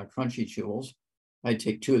chewables, they're not crunchy chewables. I'd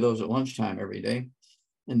take 2 of those at lunchtime every day.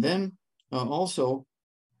 And then also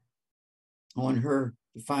on her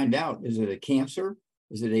to find out, is it a cancer?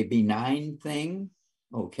 Is it a benign thing?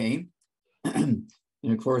 Okay. And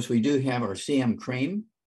of course, we do have our CM cream,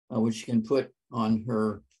 which you can put on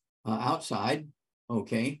her outside.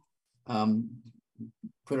 Okay.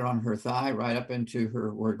 Put it on her thigh, right up into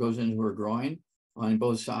her, where it goes into her groin, on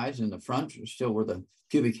both sides, in the front, still where the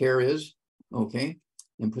pubic hair is. Okay.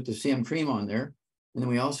 And put the CM cream on there. And then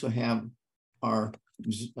we also have our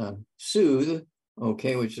Soothe,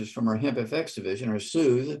 okay, which is from our Hemp FX division, our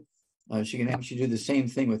Soothe. She can actually do the same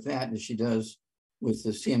thing with that as she does with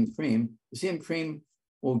the CM cream. The CM cream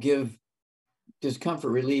will give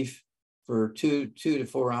discomfort relief for 2 to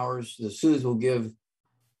 4 hours. The Soothe will give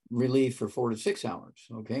relief for 4 to 6 hours,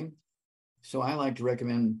 okay? So I like to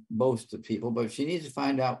recommend both to people, but she needs to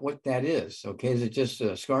find out what that is, okay? Is it just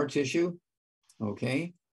a scar tissue,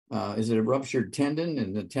 okay? Is it a ruptured tendon,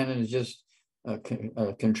 and the tendon is just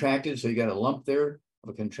contracted, so you got a lump there of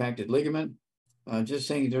a contracted ligament? Just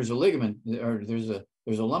saying there's a ligament, or there's a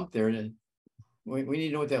lump there, and we need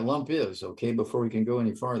to know what that lump is, okay, before we can go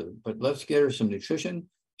any farther. But let's get her some nutrition,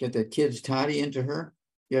 get that kid's toddy into her,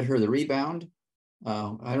 get her the rebound.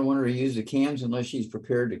 I don't want her to use the cans unless she's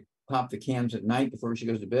prepared to pop the cans at night before she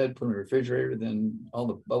goes to bed, put them in the refrigerator, then all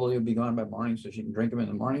the bubbly will be gone by morning so she can drink them in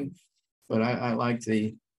the morning. But I like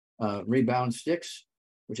the rebound sticks,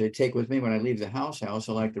 which I take with me when I leave the house. I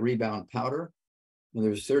also like the rebound powder. And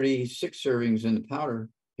there's 36 servings in the powder,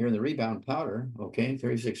 here in the rebound powder, okay,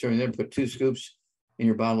 36 servings there. Put 2 scoops in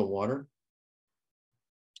your bottle of water.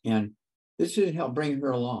 And this should help bring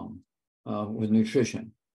her along with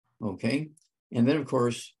nutrition, okay? And then, of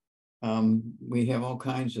course, we have all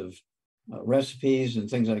kinds of recipes and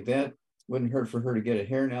things like that. Wouldn't hurt for her to get a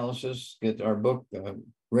hair analysis, get our book,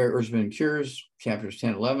 Rare Herbsman Cures, chapters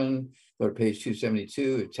 10, 11, go to page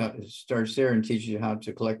 272. It starts there and teaches you how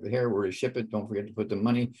to collect the hair, where to ship it. Don't forget to put the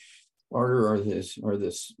money order or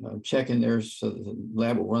this check in there so the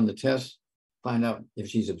lab will run the test, find out if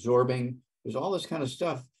she's absorbing. There's all this kind of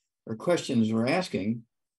stuff or questions we're asking,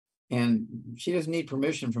 and she doesn't need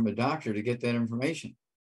permission from a doctor to get that information.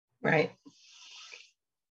 Right.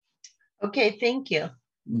 Okay, thank you.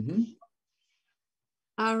 Mm-hmm.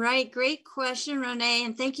 All right, great question, Renee.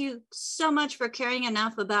 And thank you so much for caring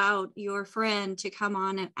enough about your friend to come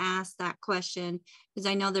on and ask that question, because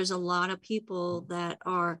I know there's a lot of people that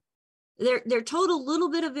are, they're told a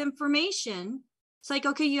little bit of information. It's like,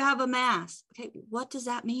 okay, you have a mass. Okay, what does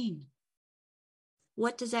that mean?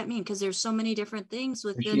 What does that mean? Because there's so many different things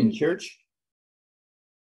within. Is she in church?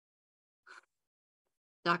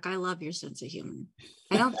 Doc, I love your sense of humor.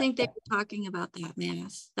 I don't think they were talking about that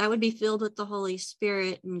mass. That would be filled with the Holy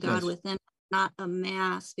Spirit and God Yes. within, not a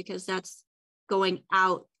mass, because that's going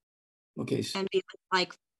out. Okay. And be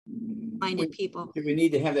like minded people. We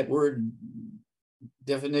need to have that word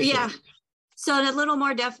definition. Yeah. So a little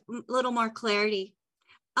more clarity.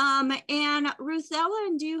 And Ruth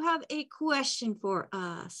Ellen, do you have a question for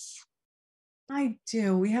us? I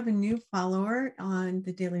do. We have a new follower on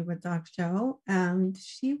the Daily with Doc show, and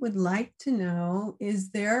she would like to know, is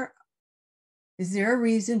there a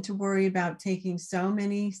reason to worry about taking so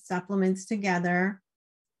many supplements together?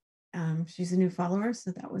 She's a new follower,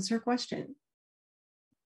 so that was her question.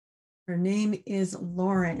 Her name is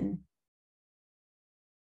Lauren.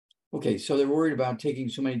 Okay, so they're worried about taking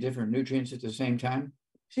so many different nutrients at the same time?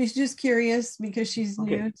 She's just curious because she's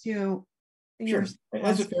new to Sure,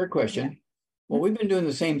 that's a fair question. Yeah. Well, we've been doing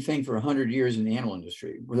the same thing for 100 years in the animal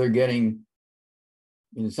industry, where they're getting,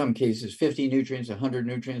 in some cases, 50 nutrients, 100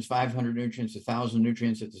 nutrients, 500 nutrients, 1,000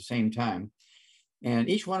 nutrients at the same time. And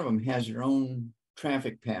each one of them has their own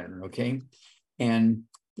traffic pattern, okay? And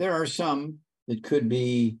there are some that could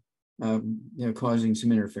be causing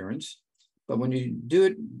some interference. But when you do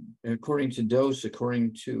it according to dose,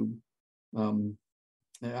 according to,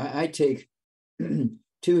 I take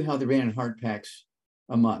 2 healthy brain and heart packs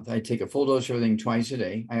a month. I take a full dose of everything twice a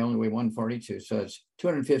day. I only weigh 142, so it's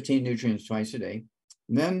 215 nutrients twice a day.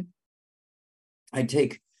 And then I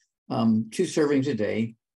take 2 servings a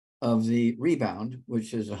day of the Rebound,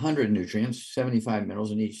 which is 100 nutrients, 75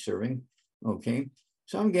 minerals in each serving. Okay,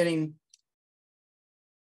 so I'm getting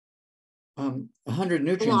 100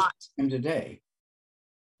 nutrients 4 times a day.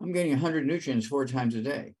 I'm getting 100 nutrients 4 times a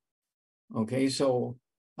day. Okay, so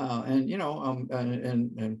and I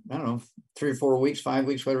don't know, 3 or 4 weeks, 5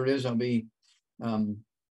 weeks, whatever it is, I'll be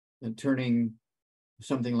turning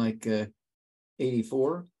something like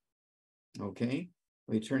 84. Okay,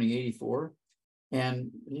 I'll be turning 84. And,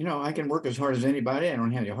 I can work as hard as anybody. I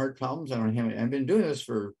don't have any heart problems. I've been doing this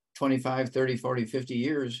for 25, 30, 40, 50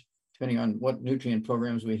 years, depending on what nutrient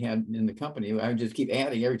programs we had in the company. I would just keep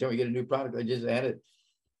adding. Every time we get a new product, I just add it.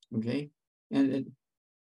 Okay. And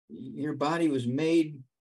your body was made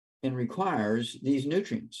and requires these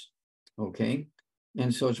nutrients. Okay.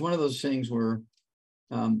 And so it's one of those things where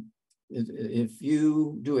if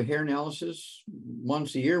you do a hair analysis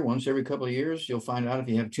once a year, once every couple of years, you'll find out if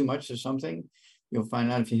you have too much of something. You'll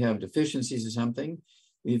find out if you have deficiencies of something.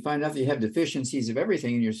 If you find out that you have deficiencies of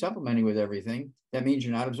everything and you're supplementing with everything, that means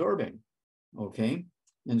you're not absorbing. Okay.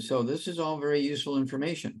 And so this is all very useful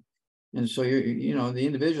information. And so the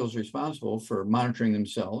individual is responsible for monitoring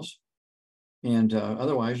themselves. And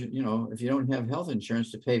otherwise, if you don't have health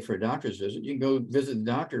insurance to pay for a doctor's visit, you can go visit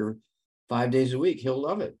the doctor 5 days a week. He'll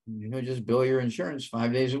love it. Just bill your insurance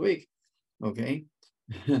 5 days a week. Okay.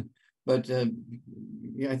 But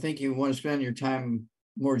I think you want to spend your time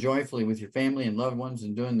more joyfully with your family and loved ones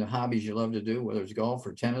and doing the hobbies you love to do, whether it's golf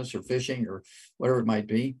or tennis or fishing or whatever it might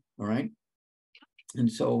be. All right.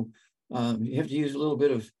 And so you have to use a little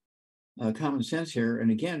bit of common sense here.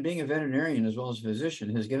 And again, being a veterinarian as well as a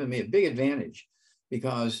physician has given me a big advantage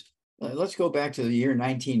because let's go back to the year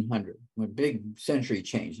 1900, when a big century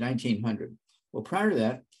change, 1900. Well, prior to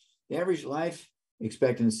that, the average life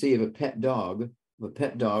expectancy of a pet dog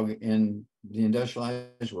in the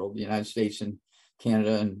industrialized world, the United States and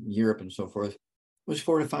Canada and Europe and so forth, was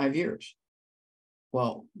 4 to 5 years.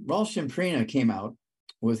 Well, Rolf Semprina came out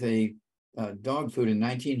with a dog food in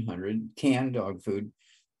 1900, canned dog food,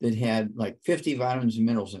 that had like 50 vitamins and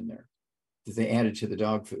minerals in there that they added to the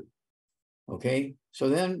dog food. Okay. So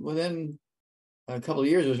then within a couple of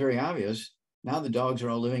years, it was very obvious. Now the dogs are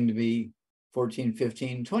all living to be 14,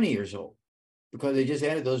 15, 20 years old because they just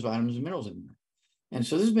added those vitamins and minerals in there. And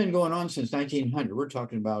so this has been going on since 1900. We're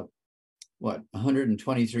talking about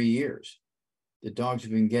 123 years. The dogs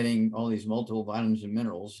have been getting all these multiple vitamins and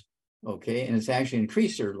minerals. Okay, and it's actually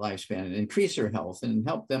increased their lifespan and increased their health and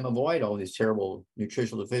helped them avoid all these terrible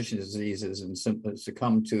nutritional deficiencies and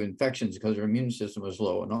succumb to infections because their immune system was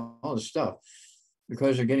low and all this stuff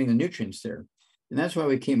because they're getting the nutrients there. And that's why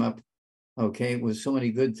we came up, okay, with so many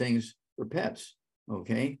good things for pets.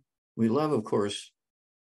 Okay, we love, of course,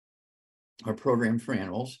 our program for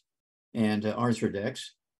animals and Arthrodex,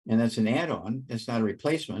 and that's an add-on. That's not a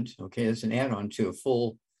replacement. Okay, it's an add-on to a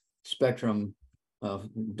full spectrum of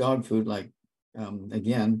dog food, like I think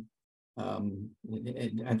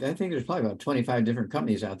there's probably about 25 different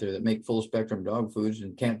companies out there that make full spectrum dog foods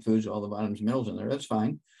and cat foods, all the vitamins and minerals in there. That's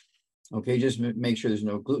fine. Okay, just make sure there's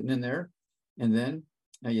no gluten in there. And then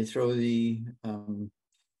you throw the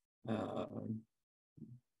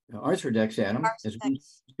Arthrodex at them as one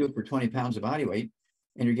scoop for 20 pounds of body weight,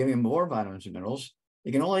 and you're giving them more vitamins and minerals.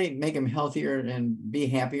 You can only make them healthier and be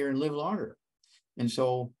happier and live longer. And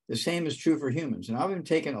so the same is true for humans. And I've been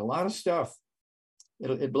taking a lot of stuff.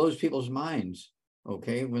 It blows people's minds,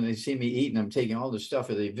 okay? When they see me eating, I'm taking all this stuff,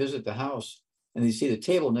 or they visit the house and they see the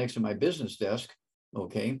table next to my business desk,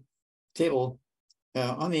 okay? Table,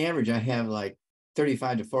 on the average, I have like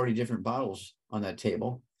 35 to 40 different bottles on that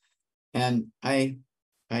table. And I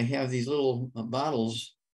have these little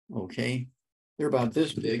bottles, okay? They're about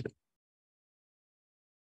this big.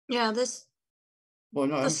 Yeah, the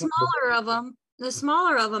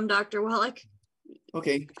smaller of them, Dr. Wallach.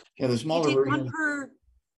 Okay. Yeah, the smaller you take version. One per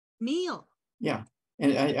meal. Yeah.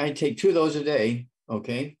 And I take 2 of those a day.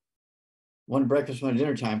 Okay. One breakfast, one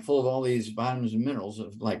dinner time, full of all these vitamins and minerals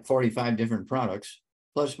of like 45 different products,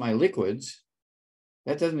 plus my liquids.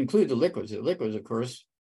 That doesn't include the liquids. The liquids, of course,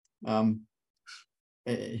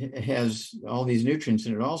 it has all these nutrients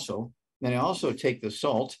in it also. Then I also take the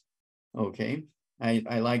salt. Okay.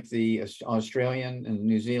 I like the Australian and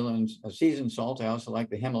New Zealand seasoned salt. I also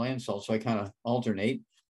like the Himalayan salt, so I kind of alternate.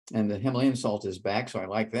 And the Himalayan salt is back, so I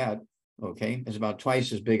like that. Okay, it's about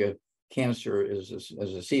twice as big a canister as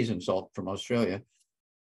a seasoned salt from Australia.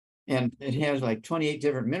 And it has like 28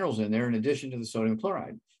 different minerals in there in addition to the sodium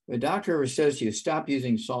chloride. If a doctor ever says to you, stop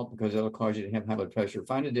using salt because it'll cause you to have high blood pressure,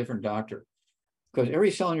 find a different doctor. Because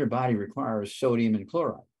every cell in your body requires sodium and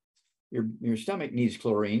chloride. Your stomach needs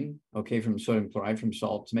chlorine, okay, from sodium chloride, from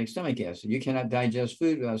salt to make stomach acid. You cannot digest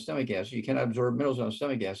food without stomach acid. You cannot absorb minerals without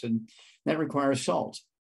stomach acid. That requires salt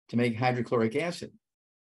to make hydrochloric acid.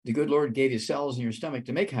 The good Lord gave you cells in your stomach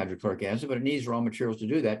to make hydrochloric acid, but it needs raw materials to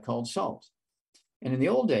do that called salt. And in the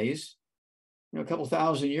old days, a couple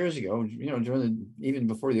thousand years ago, even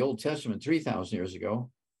before the Old Testament, 3,000 years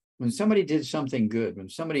ago, when somebody did something good,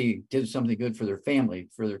 for their family,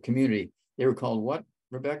 for their community, they were called what,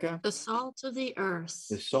 Rebecca? The salt of the earth.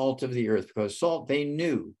 The salt of the earth, because salt, they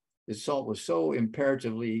knew that salt was so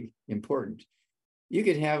imperatively important. You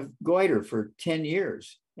could have goiter for 10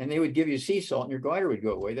 years and they would give you sea salt and your goiter would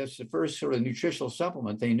go away. That's the first sort of nutritional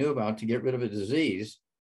supplement they knew about to get rid of a disease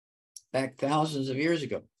back thousands of years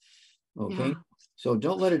ago. Okay. Yeah. So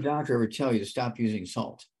don't let a doctor ever tell you to stop using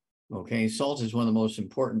salt. Okay, salt is one of the most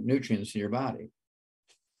important nutrients in your body.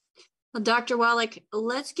 Well, Dr. Wallach,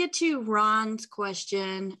 let's get to Ron's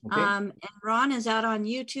question. Okay. And Ron is out on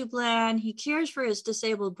YouTube land. He cares for his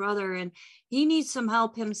disabled brother, and he needs some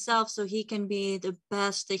help himself so he can be the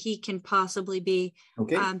best that he can possibly be,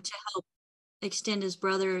 Okay. to help extend his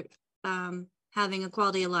brother having a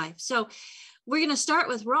quality of life. So we're going to start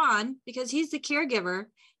with Ron because he's the caregiver.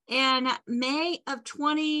 And May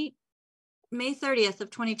 30th of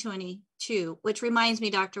 2022, which reminds me,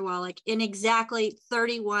 Dr. Wallach, in exactly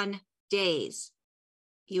 31 days,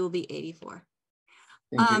 he will be 84.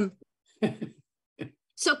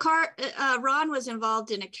 So Ron was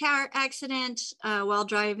involved in a car accident while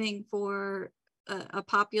driving for a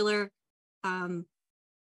popular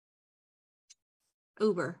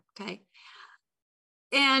Uber, okay?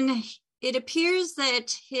 And it appears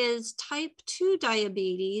that his type 2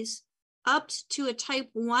 diabetes upped to a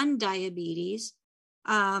type 1 diabetes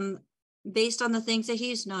based on the things that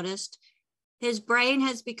he's noticed. His brain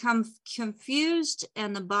has become confused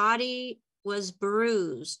and the body was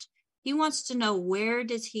bruised. He wants to know, where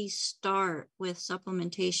does he start with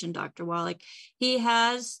supplementation, Dr. Wallach? He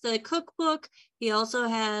has the cookbook. He also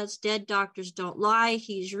has Dead Doctors Don't Lie.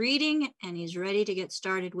 He's reading and he's ready to get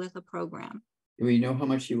started with a program. Do we know how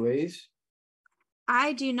much he weighs?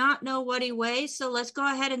 I do not know what he weighs, so let's go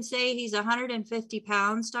ahead and say he's 150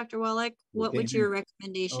 pounds, Dr. Wallach. What would your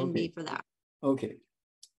recommendation be for that? Okay.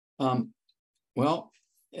 Well,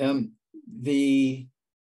 the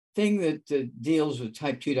thing that deals with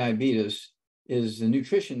type 2 diabetes is the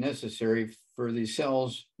nutrition necessary for the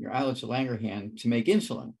cells, your islets of Langerhans, to make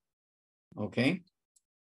insulin. Okay?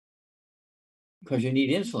 Because you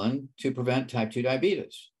need insulin to prevent type 2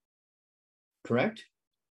 diabetes. Correct?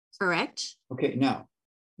 Correct. Okay, now,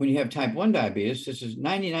 when you have type 1 diabetes, this is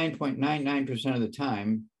 99.99% of the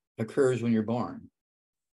time occurs when you're born.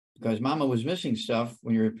 Because mama was missing stuff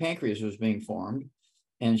when your pancreas was being formed,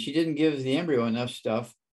 and she didn't give the embryo enough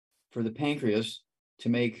stuff for the pancreas to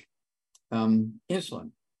make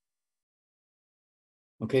insulin.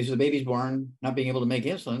 Okay, so the baby's born not being able to make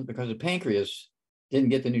insulin because the pancreas didn't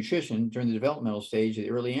get the nutrition during the developmental stage of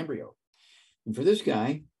the early embryo. And for this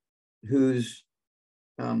guy, who's,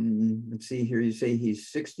 let's see here, you say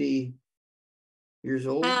he's 60 years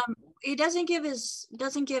old? He doesn't give his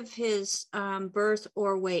birth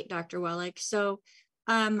or weight, Dr. Wallach. So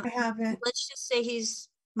I have it. let's just say he's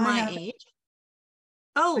my age.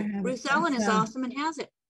 Oh, Ruth Ellen is awesome and has it.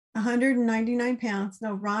 199 pounds.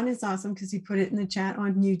 No, Ron is awesome because he put it in the chat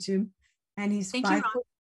on YouTube. And he's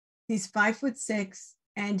he's 5'6",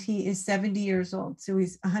 and he is 70 years old. So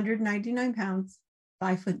he's 199 pounds,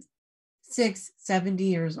 5'6", 70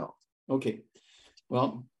 years old. Okay.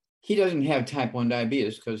 Well, he doesn't have type 1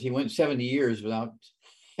 diabetes because he went 70 years without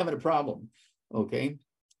having a problem. Okay.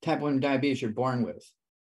 Type 1 diabetes you're born with.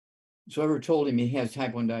 So whoever told him he has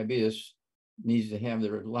type 1 diabetes needs to have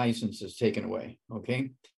their licenses taken away.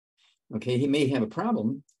 Okay. Okay. He may have a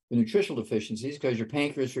problem with nutritional deficiencies because your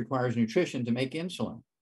pancreas requires nutrition to make insulin.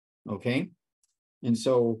 Okay. And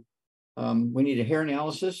so we need a hair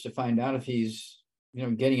analysis to find out if he's,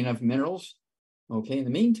 getting enough minerals. Okay. In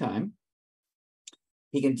the meantime,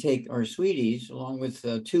 he can take our sweeties along with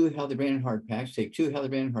 2 Healthy Brain and Heart Packs. Take 2 Healthy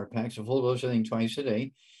Brain and Heart Packs, a full dose of everything twice a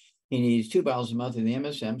day. He needs 2 bottles a month of the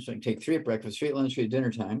MSM, so he can take 3 at breakfast, 3 at lunch, 3 at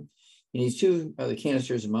dinner time. He needs 2 of the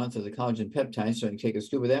canisters a month of the collagen peptides, so he can take a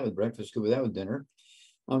scoop of that with breakfast, scoop of that with dinner.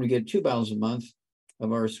 I'm going to get 2 bottles a month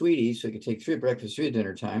of our sweeties, so he can take 3 at breakfast, 3 at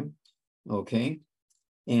dinner time. Okay.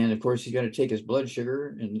 And of course, he's got to take his blood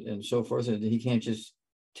sugar and so forth. And he can't just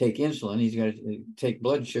take insulin. He's got to take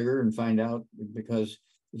blood sugar and find out, because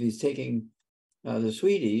if he's taking the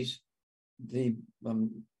sweeties, the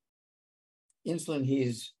insulin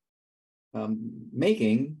he's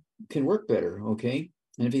making can work better. Okay.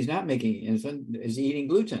 And if he's not making insulin, is he eating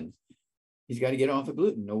gluten? He's got to get off of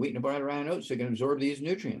gluten. No wheat, no barley, rye, no oats, so he can absorb these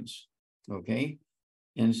nutrients. Okay.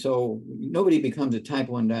 And so nobody becomes a type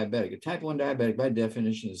 1 diabetic. A type 1 diabetic, by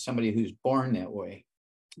definition, is somebody who's born that way.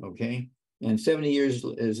 Okay. And 70 years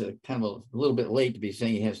is a kind of a little bit late to be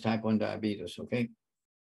saying he has type 1 diabetes. Okay.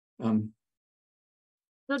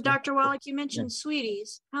 So Dr. Wallach, you mentioned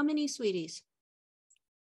sweeties. How many sweeties?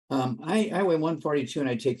 I weigh 142 and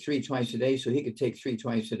I take 3 twice a day. So he could take 3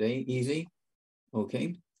 twice a day, easy.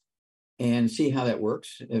 Okay. And see how that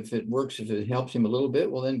works. If it works, if it helps him a little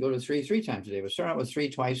bit, well, then go to 3 times a day. We'll start out with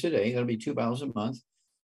 3 twice a day. That'll be 2 bottles a month.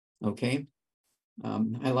 Okay.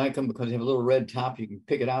 I like them because they have a little red top. You can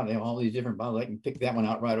pick it out. They have all these different bottles. I can pick that one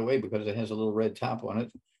out right away because it has a little red top on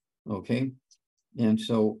it. Okay. And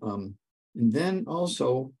so, and then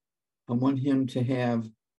also, I want him to have,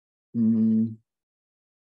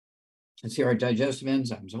 let's see, our digestive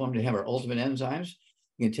enzymes. I want him to have our ultimate enzymes.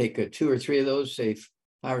 You can take 2 or 3 of those, say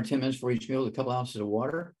 5 or 10 minutes for each meal, with a couple ounces of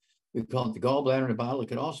water. We call it the gallbladder in a bottle. It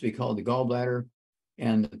could also be called the gallbladder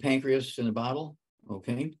and the pancreas in a bottle.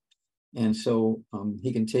 Okay. And so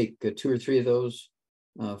he can take 2 or 3 of those,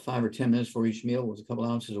 5 or 10 minutes for each meal with a couple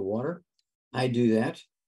ounces of water. I do that,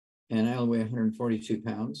 and I only weigh 142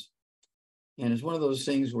 pounds. And it's one of those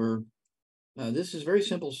things where this is very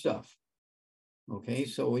simple stuff. Okay,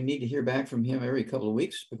 so we need to hear back from him every couple of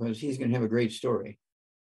weeks because he's going to have a great story.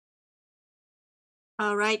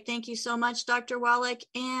 All right. Thank you so much, Dr. Wallach.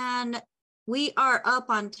 And we are up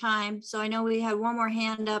on time. So I know we had one more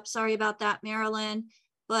hand up. Sorry about that, Marilyn.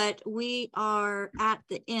 But we are at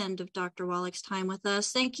the end of Dr. Wallach's time with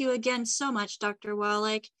us. Thank you again so much, Dr.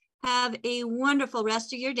 Wallach. Have a wonderful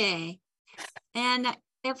rest of your day. And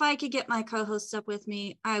if I could get my co-hosts up with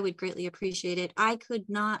me, I would greatly appreciate it. I could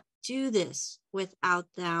not do this without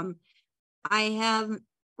them. I have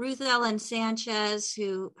Ruth Ellen Sanchez,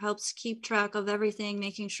 who helps keep track of everything,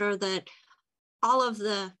 making sure that all of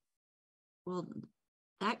the, well,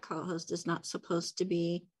 that co-host is not supposed to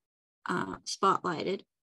be spotlighted,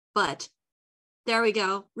 but there we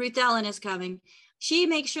go. Ruth Ellen is coming. She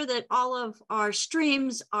makes sure that all of our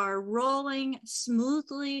streams are rolling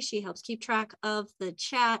smoothly. She helps keep track of the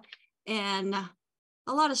chat and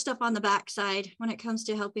a lot of stuff on the backside when it comes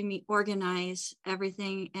to helping me organize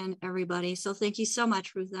everything and everybody. So thank you so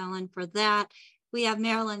much, Ruth Ellen, for that. We have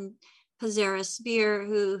Marilyn Pizarro-Spear,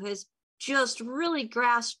 who has just really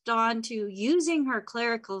grasped on to using her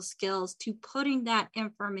clerical skills to putting that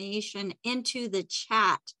information into the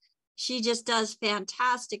chat. She just does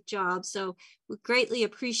fantastic job. So we greatly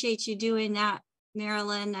appreciate you doing that,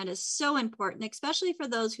 Marilyn. That is so important, especially for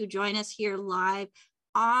those who join us here live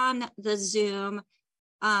on the Zoom,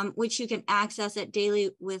 which you can access at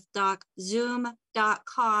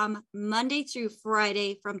dailywithdoc.zoom.com Monday through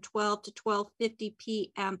Friday from 12 to 12:50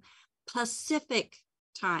 p.m. Pacific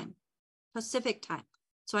time.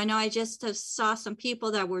 So I know I just saw some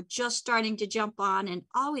people that were just starting to jump on, and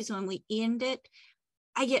always when we end it,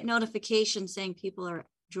 I get notifications saying people are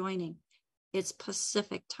joining. It's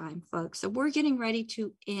Pacific time, folks. So we're getting ready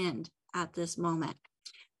to end at this moment.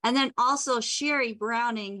 And then also Sherry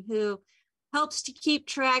Browning, who helps to keep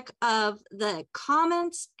track of the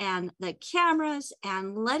comments and the cameras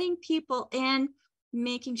and letting people in,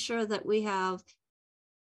 making sure that we have,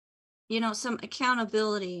 some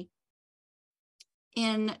accountability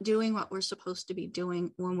in doing what we're supposed to be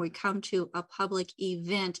doing when we come to a public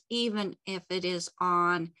event, even if it is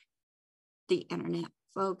on the internet,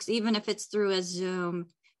 folks, even if it's through a Zoom,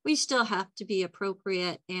 we still have to be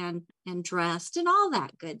appropriate and dressed and all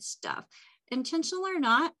that good stuff. Intentional or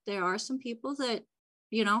not, there are some people that,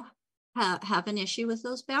 have an issue with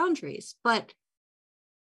those boundaries, but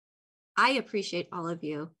I appreciate all of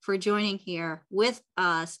you for joining here with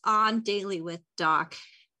us on Daily with Doc.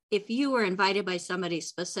 If you were invited by somebody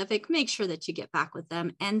specific, make sure that you get back with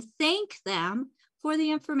them and thank them for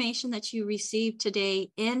the information that you received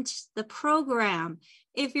today in the program.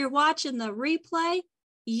 If you're watching the replay,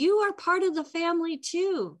 you are part of the family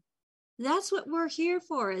too. That's what we're here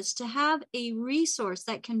for, is to have a resource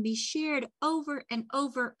that can be shared over and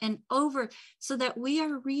over and over so that we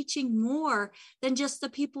are reaching more than just the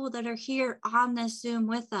people that are here on this Zoom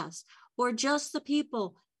with us, or just the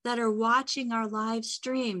people that are watching our live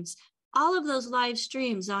streams. All of those live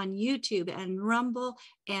streams on YouTube and Rumble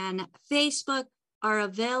and Facebook are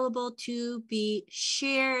available to be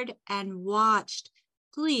shared and watched.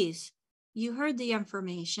 Please, you heard the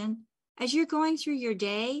information. As you're going through your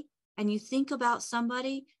day and you think about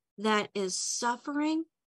somebody that is suffering,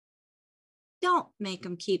 don't make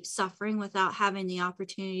them keep suffering without having the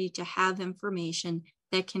opportunity to have information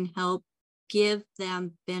that can help give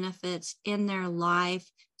them benefits in their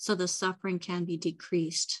life so the suffering can be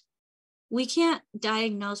decreased. We can't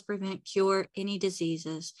diagnose, prevent, cure any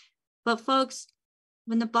diseases, but folks,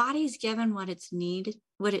 when the body's given what it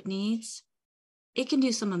needs, it can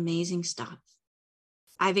do some amazing stuff.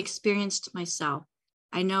 I've experienced myself.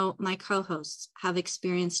 I know my co-hosts have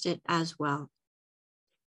experienced it as well.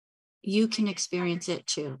 You can experience it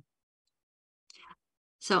too.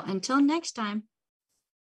 So until next time,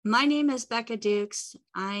 my name is Becca Dukes.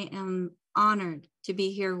 I am honored to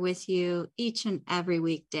be here with you each and every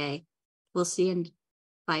weekday. We'll see you, and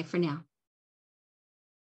bye for now.